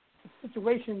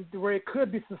situation where it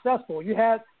could be successful. You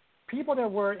had people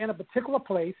that were in a particular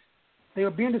place, they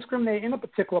were being discriminated in a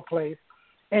particular place,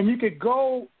 and you could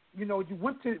go. You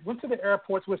went to the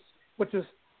airports, which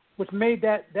which made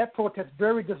that protest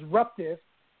very disruptive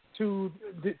to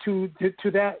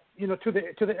that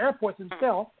to the airports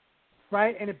themselves,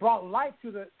 right? And it brought life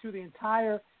to the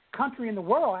entire country and the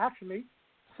world actually.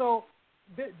 So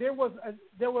there was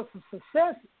some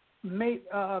success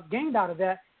gained out of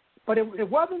that, but it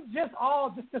wasn't just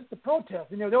all just the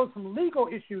protest. There was some legal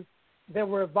issues that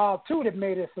were involved too that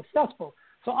made it successful.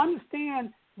 So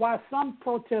understand why some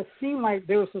protests seem like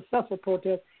they were successful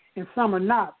protests and some are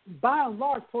not. By and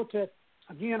large, protests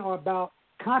again are about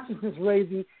consciousness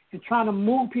raising and trying to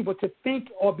move people to think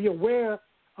or be aware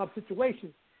of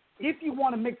situations. If you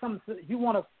want to make you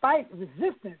want to fight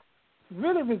resistance,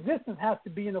 really resistance has to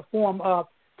be in the form of,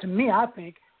 to me, I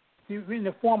think, in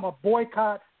the form of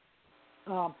boycotts,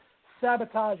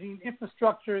 sabotaging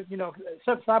infrastructure,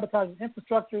 sabotaging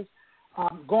infrastructures,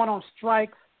 going on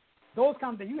strikes, those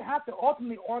kinds of things. You have to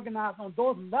ultimately organize on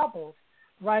those levels,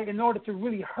 right, in order to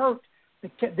really hurt the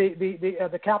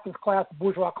capitalist class, the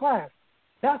bourgeois class.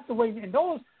 That's the way, and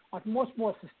those are much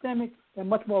more systemic and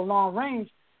much more long range.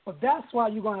 But that's why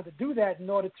you're going to have to do that in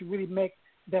order to really make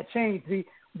that change.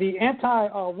 The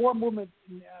anti-war movement,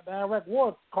 the Iraq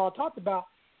War, Carl talked about,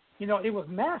 it was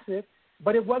massive,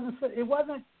 but it wasn't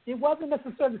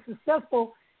necessarily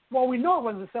successful. Well, we know it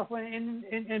wasn't successful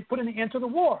in putting an end to the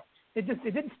war. It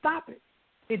didn't stop it.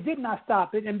 It did not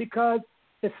stop it, and because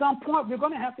at some point we're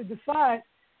going to have to decide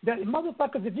that,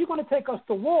 motherfuckers, if you're going to take us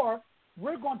to war,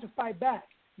 we're going to fight back.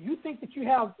 You think that you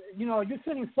have, you're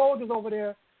sending soldiers over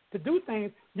there to do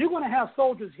things. You're going to have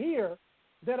soldiers here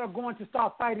that are going to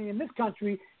start fighting in this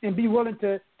country and be willing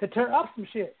to tear up some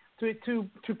shit, to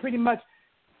pretty much,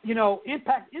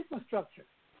 impact infrastructure.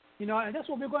 And that's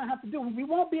what we're going to have to do. We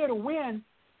won't be able to win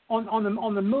on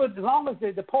the military as long as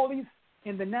the police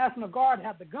and the National Guard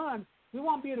have the guns. We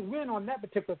won't be able to win on that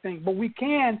particular thing, but we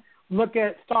can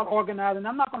start organizing.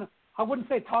 I wouldn't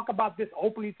say talk about this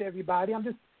openly to everybody. I'm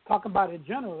just talking about it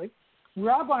generally. We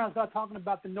are going to start talking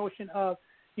about the notion of,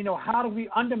 how do we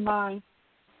undermine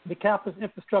the capitalist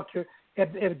infrastructure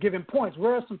at given points?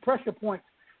 Where are some pressure points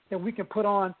that we can put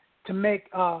on to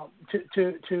make to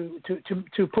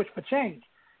push for change?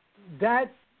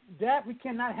 That we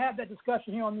cannot have that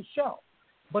discussion here on this show.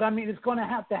 But it's going to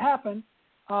have to happen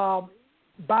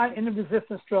in the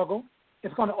resistance struggle.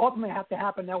 It's going to ultimately have to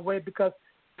happen that way, because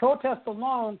protest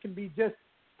alone can be just,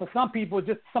 for some people,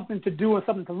 just something to do and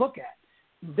something to look at.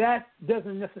 That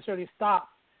doesn't necessarily stop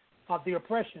the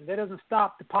oppression. That doesn't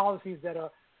stop the policies that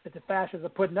the fascists are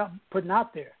putting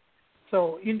out there.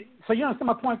 So you understand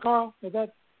my point, Carl? Is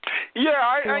that? Yeah,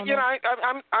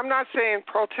 I'm not saying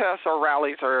protests or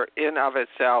rallies or in of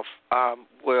itself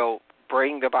will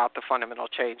bring about the fundamental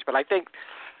change, but I think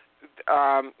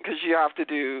because you have to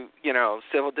do,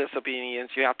 civil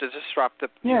disobedience, you have to disrupt the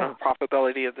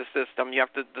profitability of the system, you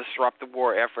have to disrupt the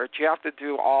war effort, you have to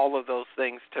do all of those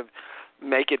things to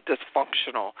make it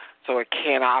dysfunctional so it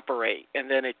can't operate,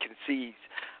 and then it can seize.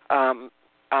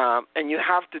 And you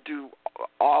have to do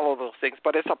all of those things,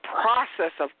 but it's a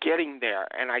process of getting there.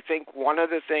 And I think one of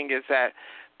the things is that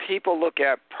people look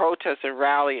at protest and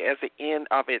rally as an end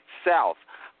of itself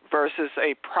versus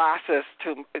a process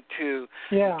to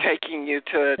taking you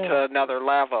to another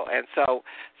level. And so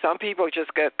some people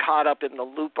just get caught up in the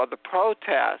loop of the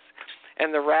protests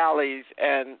and the rallies,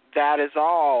 and that is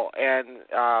all, and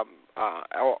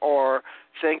or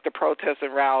think the protest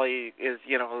and rally is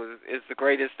the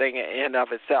greatest thing in and of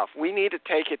itself. We need to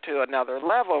take it to another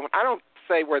level. I don't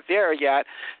say we're there yet,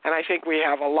 and I think we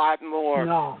have a lot more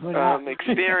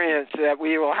experience that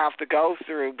we will have to go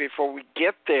through before we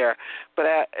get there. But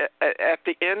at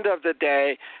the end of the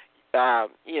day,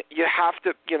 you have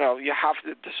to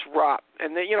disrupt,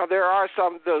 and there are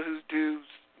some of those who do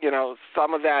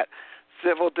some of that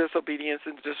civil disobedience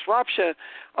and disruption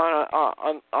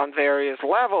on various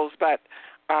levels, but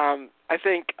I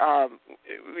think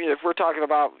if we're talking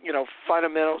about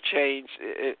fundamental change,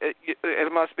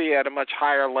 it must be at a much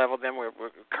higher level than we're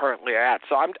currently at.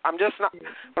 So I'm just not.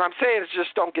 What I'm saying is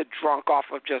just don't get drunk off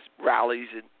of just rallies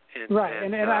and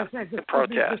I'm saying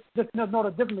protests. Just know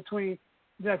the difference between.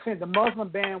 I'm saying the Muslim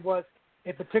ban was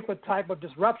a particular type of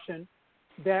disruption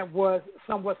that was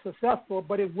somewhat successful,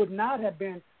 but it would not have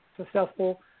been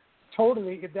successful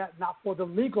totally if that not for the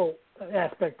legal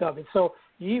aspect of it. So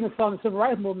you even saw in the civil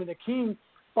rights movement that King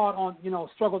fought on,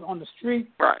 struggled on the street,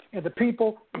 right, and the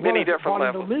people. Many different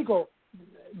levels. The legal,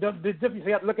 the difference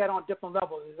you have to look at on different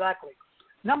levels, exactly.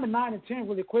 Number 9 and 10,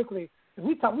 really quickly,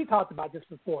 we talked about this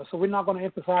before, so we're not going to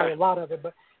emphasize a lot of it,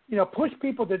 but, push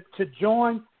people to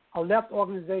join a left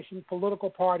organization, political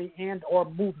party, and or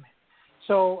movement.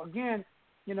 So, again,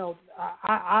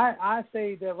 I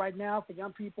say that right now for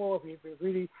young people, if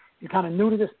you're kind of new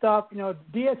to this stuff,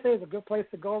 DSA is a good place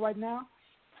to go right now.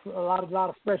 A lot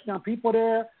of fresh young people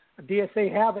there.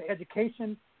 DSA have an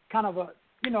education kind of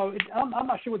I'm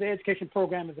not sure what the education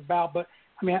program is about, but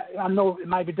I mean, I know it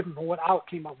might be different from what I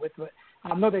came up with, but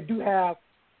I know they do have,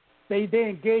 they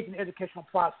engage in the educational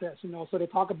process, so they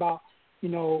talk about,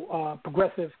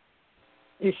 progressive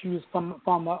issues from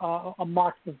a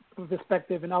Marxist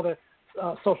perspective and other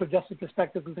social justice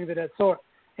perspectives and things of that sort.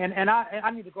 And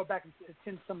I need to go back and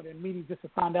attend some of their meetings just to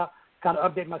find out, kind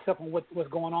of update myself on what's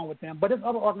going on with them. But there's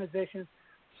other organizations,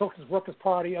 Socialist Workers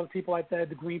Party, other people like that,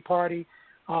 the Green Party.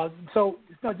 So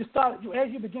just start,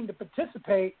 as you begin to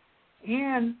participate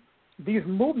in these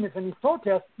movements and these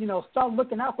protests, start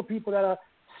looking out for people that are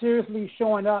seriously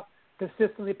showing up,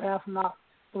 consistently passing out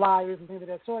flyers and things of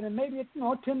that sort. And maybe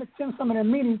attend some of their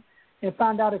meetings and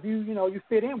find out if you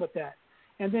fit in with that.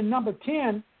 And then number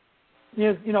 10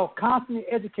 is constantly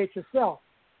educate yourself.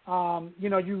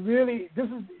 You really this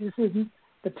is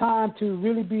the time to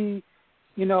really be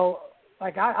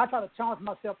like I try to challenge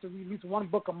myself to read at least one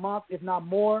book a month, if not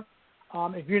more.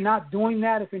 If you're not doing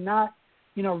that, if you're not,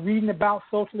 reading about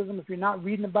socialism, if you're not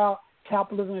reading about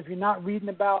capitalism, if you're not reading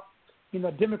about,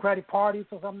 Democratic parties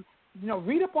or something,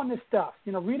 read up on this stuff.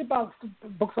 Read about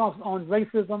books on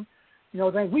racism.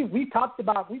 We talked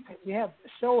about, we have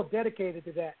shows dedicated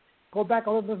to that. Go back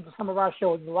and listen to some of our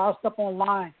shows. There's a lot of stuff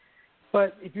online.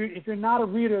 But if you're not a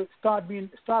reader, start reading.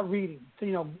 So,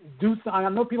 do something. I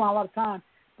know people have a lot of time.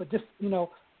 But just,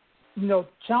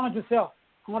 challenge yourself.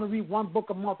 I want to read one book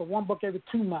a month or one book every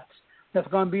 2 months that's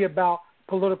going to be about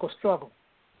political struggle.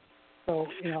 So,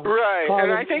 right,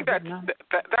 and I think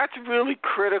that's really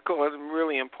critical and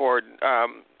really important.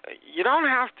 You don't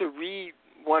have to read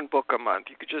one book a month.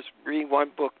 You could just read one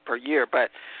book per year.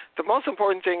 But the most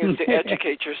important thing is to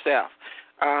educate yourself,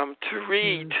 to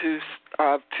read,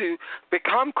 to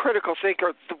become critical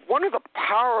thinker. One of the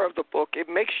power of the book, it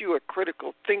makes you a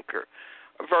critical thinker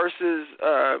versus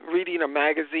reading a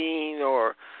magazine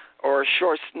or a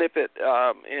short snippet,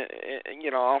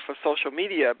 off of social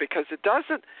media, because it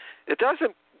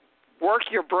doesn't work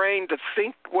your brain to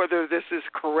think whether this is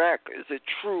correct, is it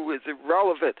true, is it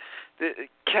relevant,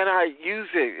 can I use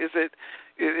it, is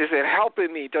it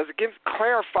helping me, does it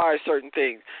clarify certain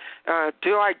things,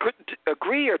 do I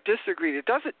agree or disagree? It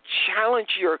doesn't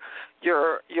challenge your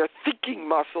thinking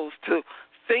muscles to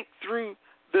think through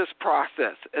this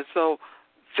process, and so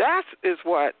that is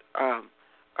what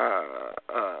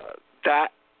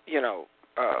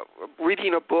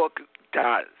reading a book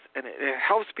does, and it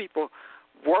helps people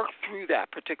work through that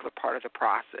particular part of the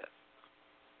process.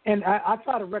 And I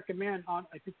try to recommend,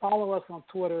 if you follow us on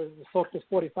Twitter, the Socialist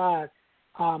 45,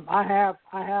 I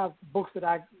have books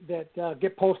that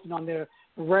get posted on there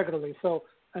regularly. So,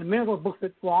 and many of those books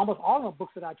almost all of the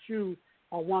books that I choose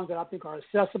are ones that I think are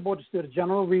accessible to the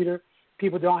general reader.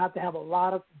 People don't have to have a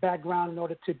lot of background in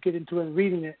order to get into it and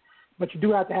reading it, but you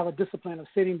do have to have a discipline of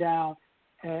sitting down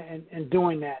and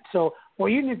doing that. So, or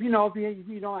even if you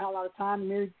don't have a lot of time,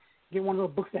 maybe get one of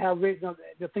those books that have written.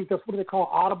 I think that's what they call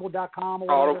Audible.com or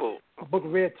whatever. Audible. A book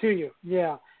read to you.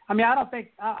 Yeah. I mean,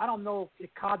 I don't know if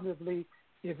cognitively,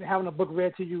 if having a book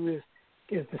read to you is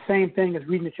the same thing as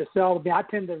reading it yourself. I mean, I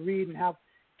tend to read and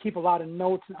keep a lot of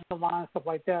notes and underline stuff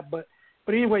like that. But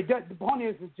anyway, the point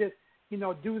is just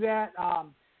do that.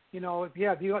 If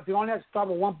you only have to start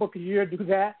with one book a year, do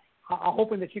that. I'm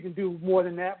hoping that you can do more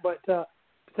than that, but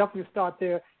definitely start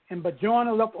there. But join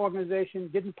a left organization,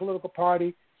 get in a political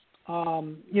party.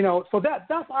 So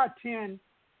that's our 10.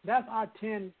 That's our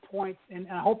 10 points, and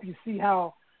I hope you see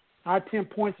how our 10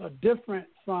 points are different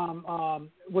from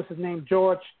what's his name,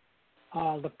 George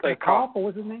Lakoff, or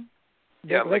what's his name?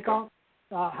 Yeah, Lakoff.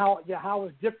 How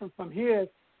it's different from his,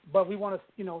 but we want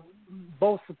to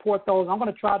both support those. I'm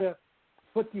going to try to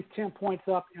put these 10 points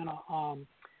up and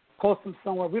post them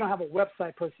somewhere. We don't have a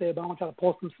website per se, but I'm going to try to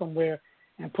post them somewhere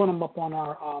and put them up on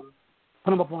our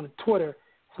Twitter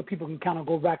so people can kind of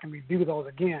go back and review those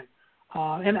again.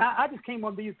 And I just came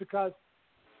on these because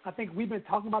I think we've been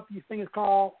talking about these things,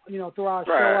 Carl, through our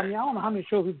show. I mean, I don't know how many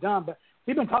shows we've done, but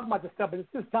we've been talking about this stuff, but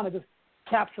it's just kind of just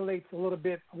encapsulates a little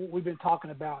bit what we've been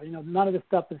talking about. None of this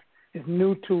stuff is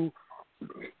new to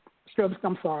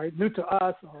new to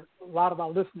us or a lot of our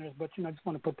listeners, but I just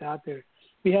want to put that out there.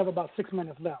 We have about 6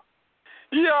 minutes left.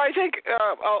 Yeah, I think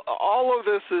all of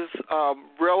this is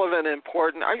relevant and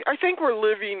important. I think we're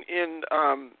living in,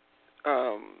 I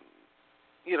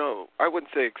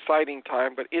wouldn't say exciting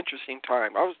time, but interesting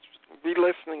time. I was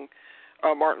re-listening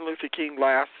Martin Luther King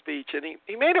last speech, and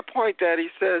he made a point that he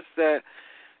says that,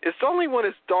 It's only when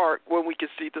it's dark when we can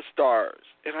see the stars.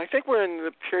 And I think we're in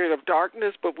the period of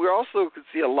darkness, but we also can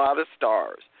see a lot of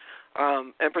stars,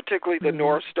 and particularly the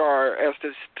North Star as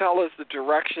to tell us the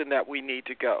direction that we need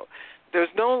to go. There's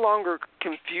no longer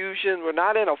confusion. We're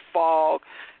not in a fog.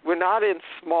 We're not in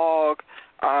smog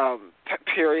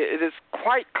period. It is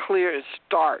quite clear and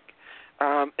stark.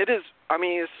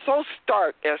 It's so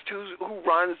stark as to who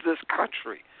runs this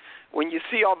country. When you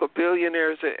see all the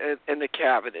billionaires in the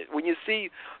cabinet, when you see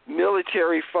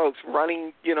military folks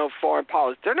running, foreign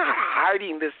policy, they're not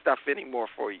hiding this stuff anymore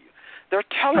for you. They're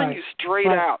telling you straight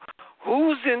out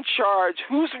who's in charge,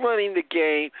 who's running the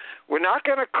game. We're not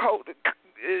going to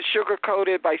sugarcoat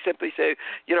it by simply saying,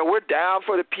 we're down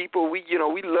for the people. We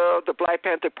love the Black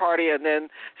Panther Party, and then,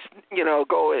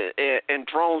 go and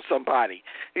drone somebody.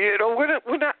 We're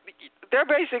not. They're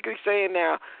basically saying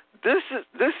now, this is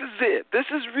it. This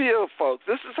is real, folks.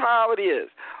 This is how it is.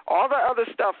 All the other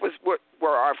stuff were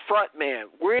our front man.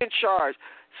 We're in charge.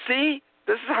 See,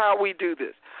 this is how we do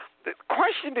this. The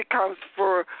question becomes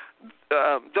for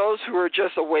those who are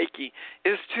just awaking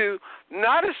is to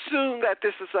not assume that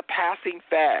this is a passing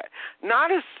fad, not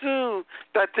assume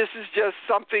that this is just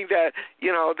something that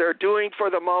they're doing for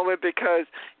the moment because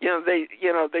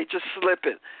they just slip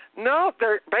it. No,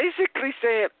 they're basically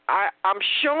saying, I'm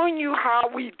showing you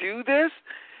how we do this.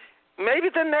 Maybe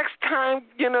the next time,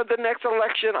 the next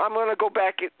election, I'm going to go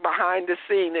back behind the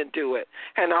scene and do it,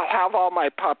 and I'll have all my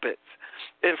puppets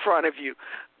in front of you.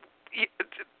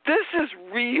 This is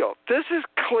real. This is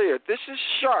clear. This is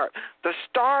sharp. The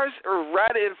stars are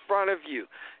right in front of you.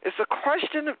 It's a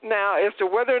question now as to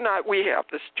whether or not we have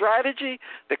the strategy,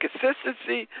 the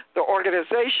consistency, the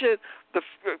organization,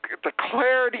 the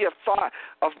clarity of thought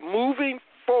of moving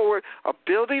forward, of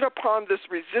building upon this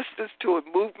resistance to a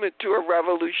movement, to a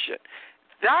revolution.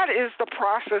 That is the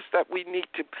process that we need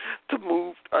to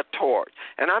move toward.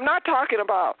 And I'm not talking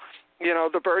about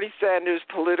the Bernie Sanders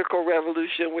political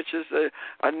revolution, which is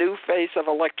a new face of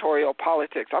electoral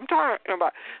politics. I'm talking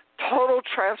about total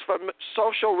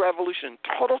social revolution,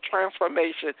 total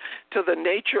transformation to the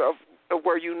nature of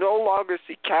where you no longer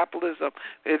see capitalism,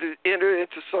 it is entered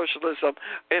into socialism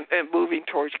and moving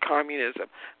towards communism.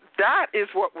 That is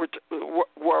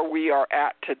where we are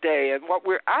at today, and what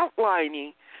we're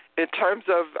outlining in terms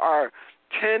of our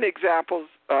 10 examples,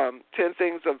 10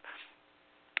 things of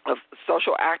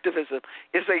social activism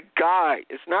is a guide.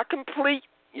 It's not complete.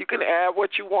 You can add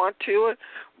what you want to it,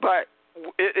 but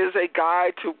it is a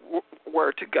guide to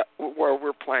where to go, where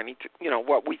we're planning to,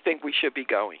 what we think we should be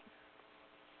going.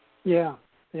 Yeah,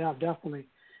 definitely.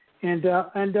 And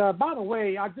by the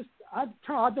way, I just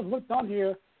looked on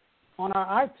here on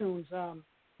our iTunes.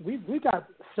 We got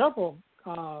several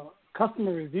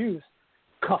listener reviews.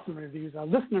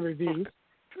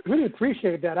 Really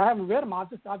appreciate that. I haven't read them. I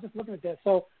just looking at that.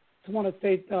 So just want to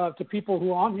say to people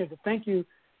who are on here to thank you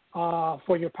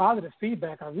for your positive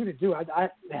feedback. I really do. I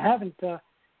haven't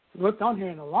looked on here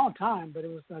in a long time, but it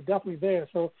was definitely there.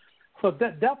 So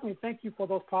definitely thank you for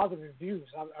those positive reviews.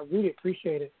 I really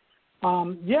appreciate it.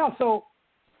 I'm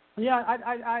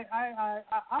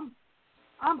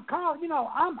kind of,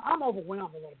 I'm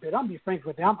overwhelmed a little bit. I'll be frank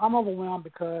with you. I'm overwhelmed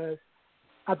because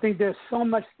I think there's so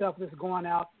much stuff that's going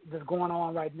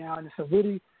on right now, and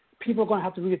people are going to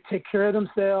have to really take care of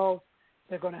themselves.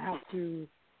 They're going to have to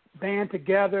band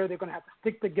together. They're going to have to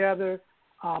stick together.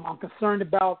 I'm concerned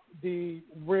about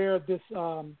where this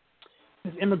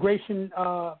immigration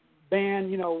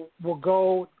ban, will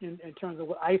go in terms of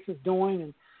what ICE is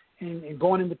doing and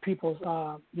going into people's,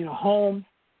 homes.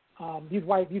 These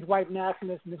white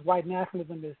nationalists and this white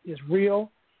nationalism is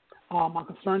real. I'm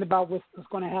concerned about what's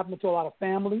going to happen to a lot of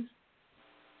families,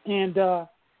 and so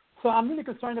I'm really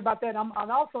concerned about that.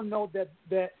 I also know that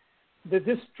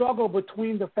this struggle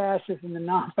between the fascists and the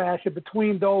non-fascists,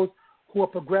 between those who are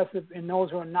progressive and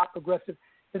those who are not progressive,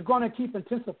 is going to keep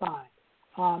intensifying.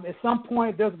 At some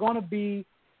point, there's going to be,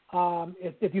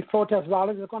 if you protest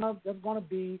rallies, there's going to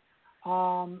be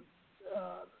some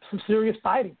serious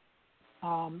fighting.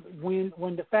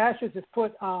 When the fascists is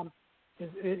put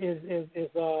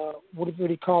what do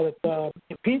you call it?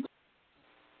 Impeached.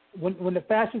 When the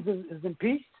fascist is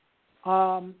impeached,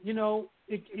 we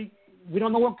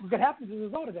don't know what could happen as a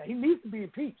result of that. He needs to be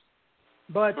impeached,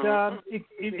 but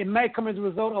it may come as a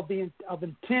result of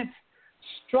intense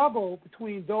struggle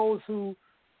between those who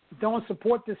don't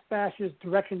support this fascist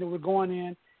direction that we're going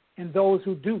in and those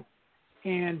who do,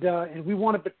 and we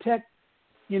want to protect,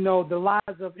 the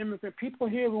lives of immigrant people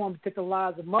here. We want to protect the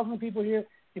lives of Muslim people here.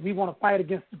 If we want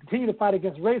to continue to fight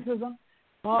against racism,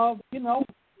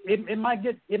 it might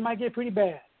get pretty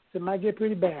bad. It might get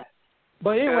pretty bad.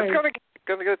 But anyway, it's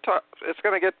going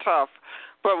to get tough.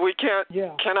 But we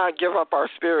cannot give up our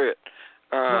spirit.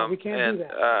 We can't do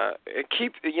that.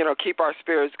 Keep our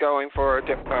spirits going for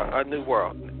a new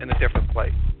world in a different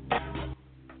place.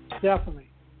 Definitely.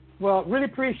 Well, really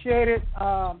appreciate it.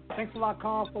 Thanks a lot,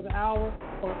 Carl, for the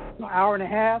hour and a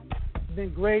half. It's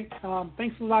been great.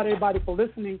 Thanks a lot, everybody, for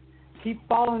listening. Keep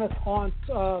following us on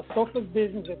Socialist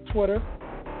Visions at Twitter.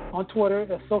 On Twitter,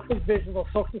 Socialist Visions or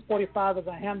Socialist45 as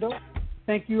a handle.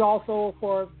 Thank you also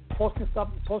for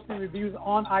posting reviews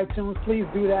on iTunes. Please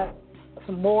do that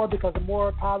some more, because the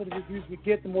more positive reviews we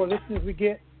get, the more listeners we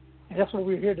get, and that's what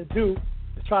we're here to do,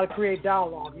 to try to create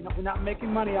dialogue. We're not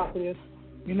making money off of this.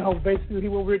 Basically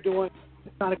what we're doing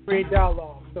is trying to create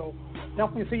dialogue. So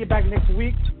definitely see you back next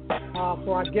week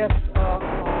for our guests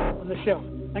on the show.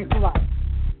 Thanks a lot.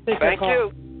 Take care, Thank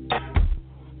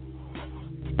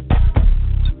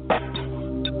you.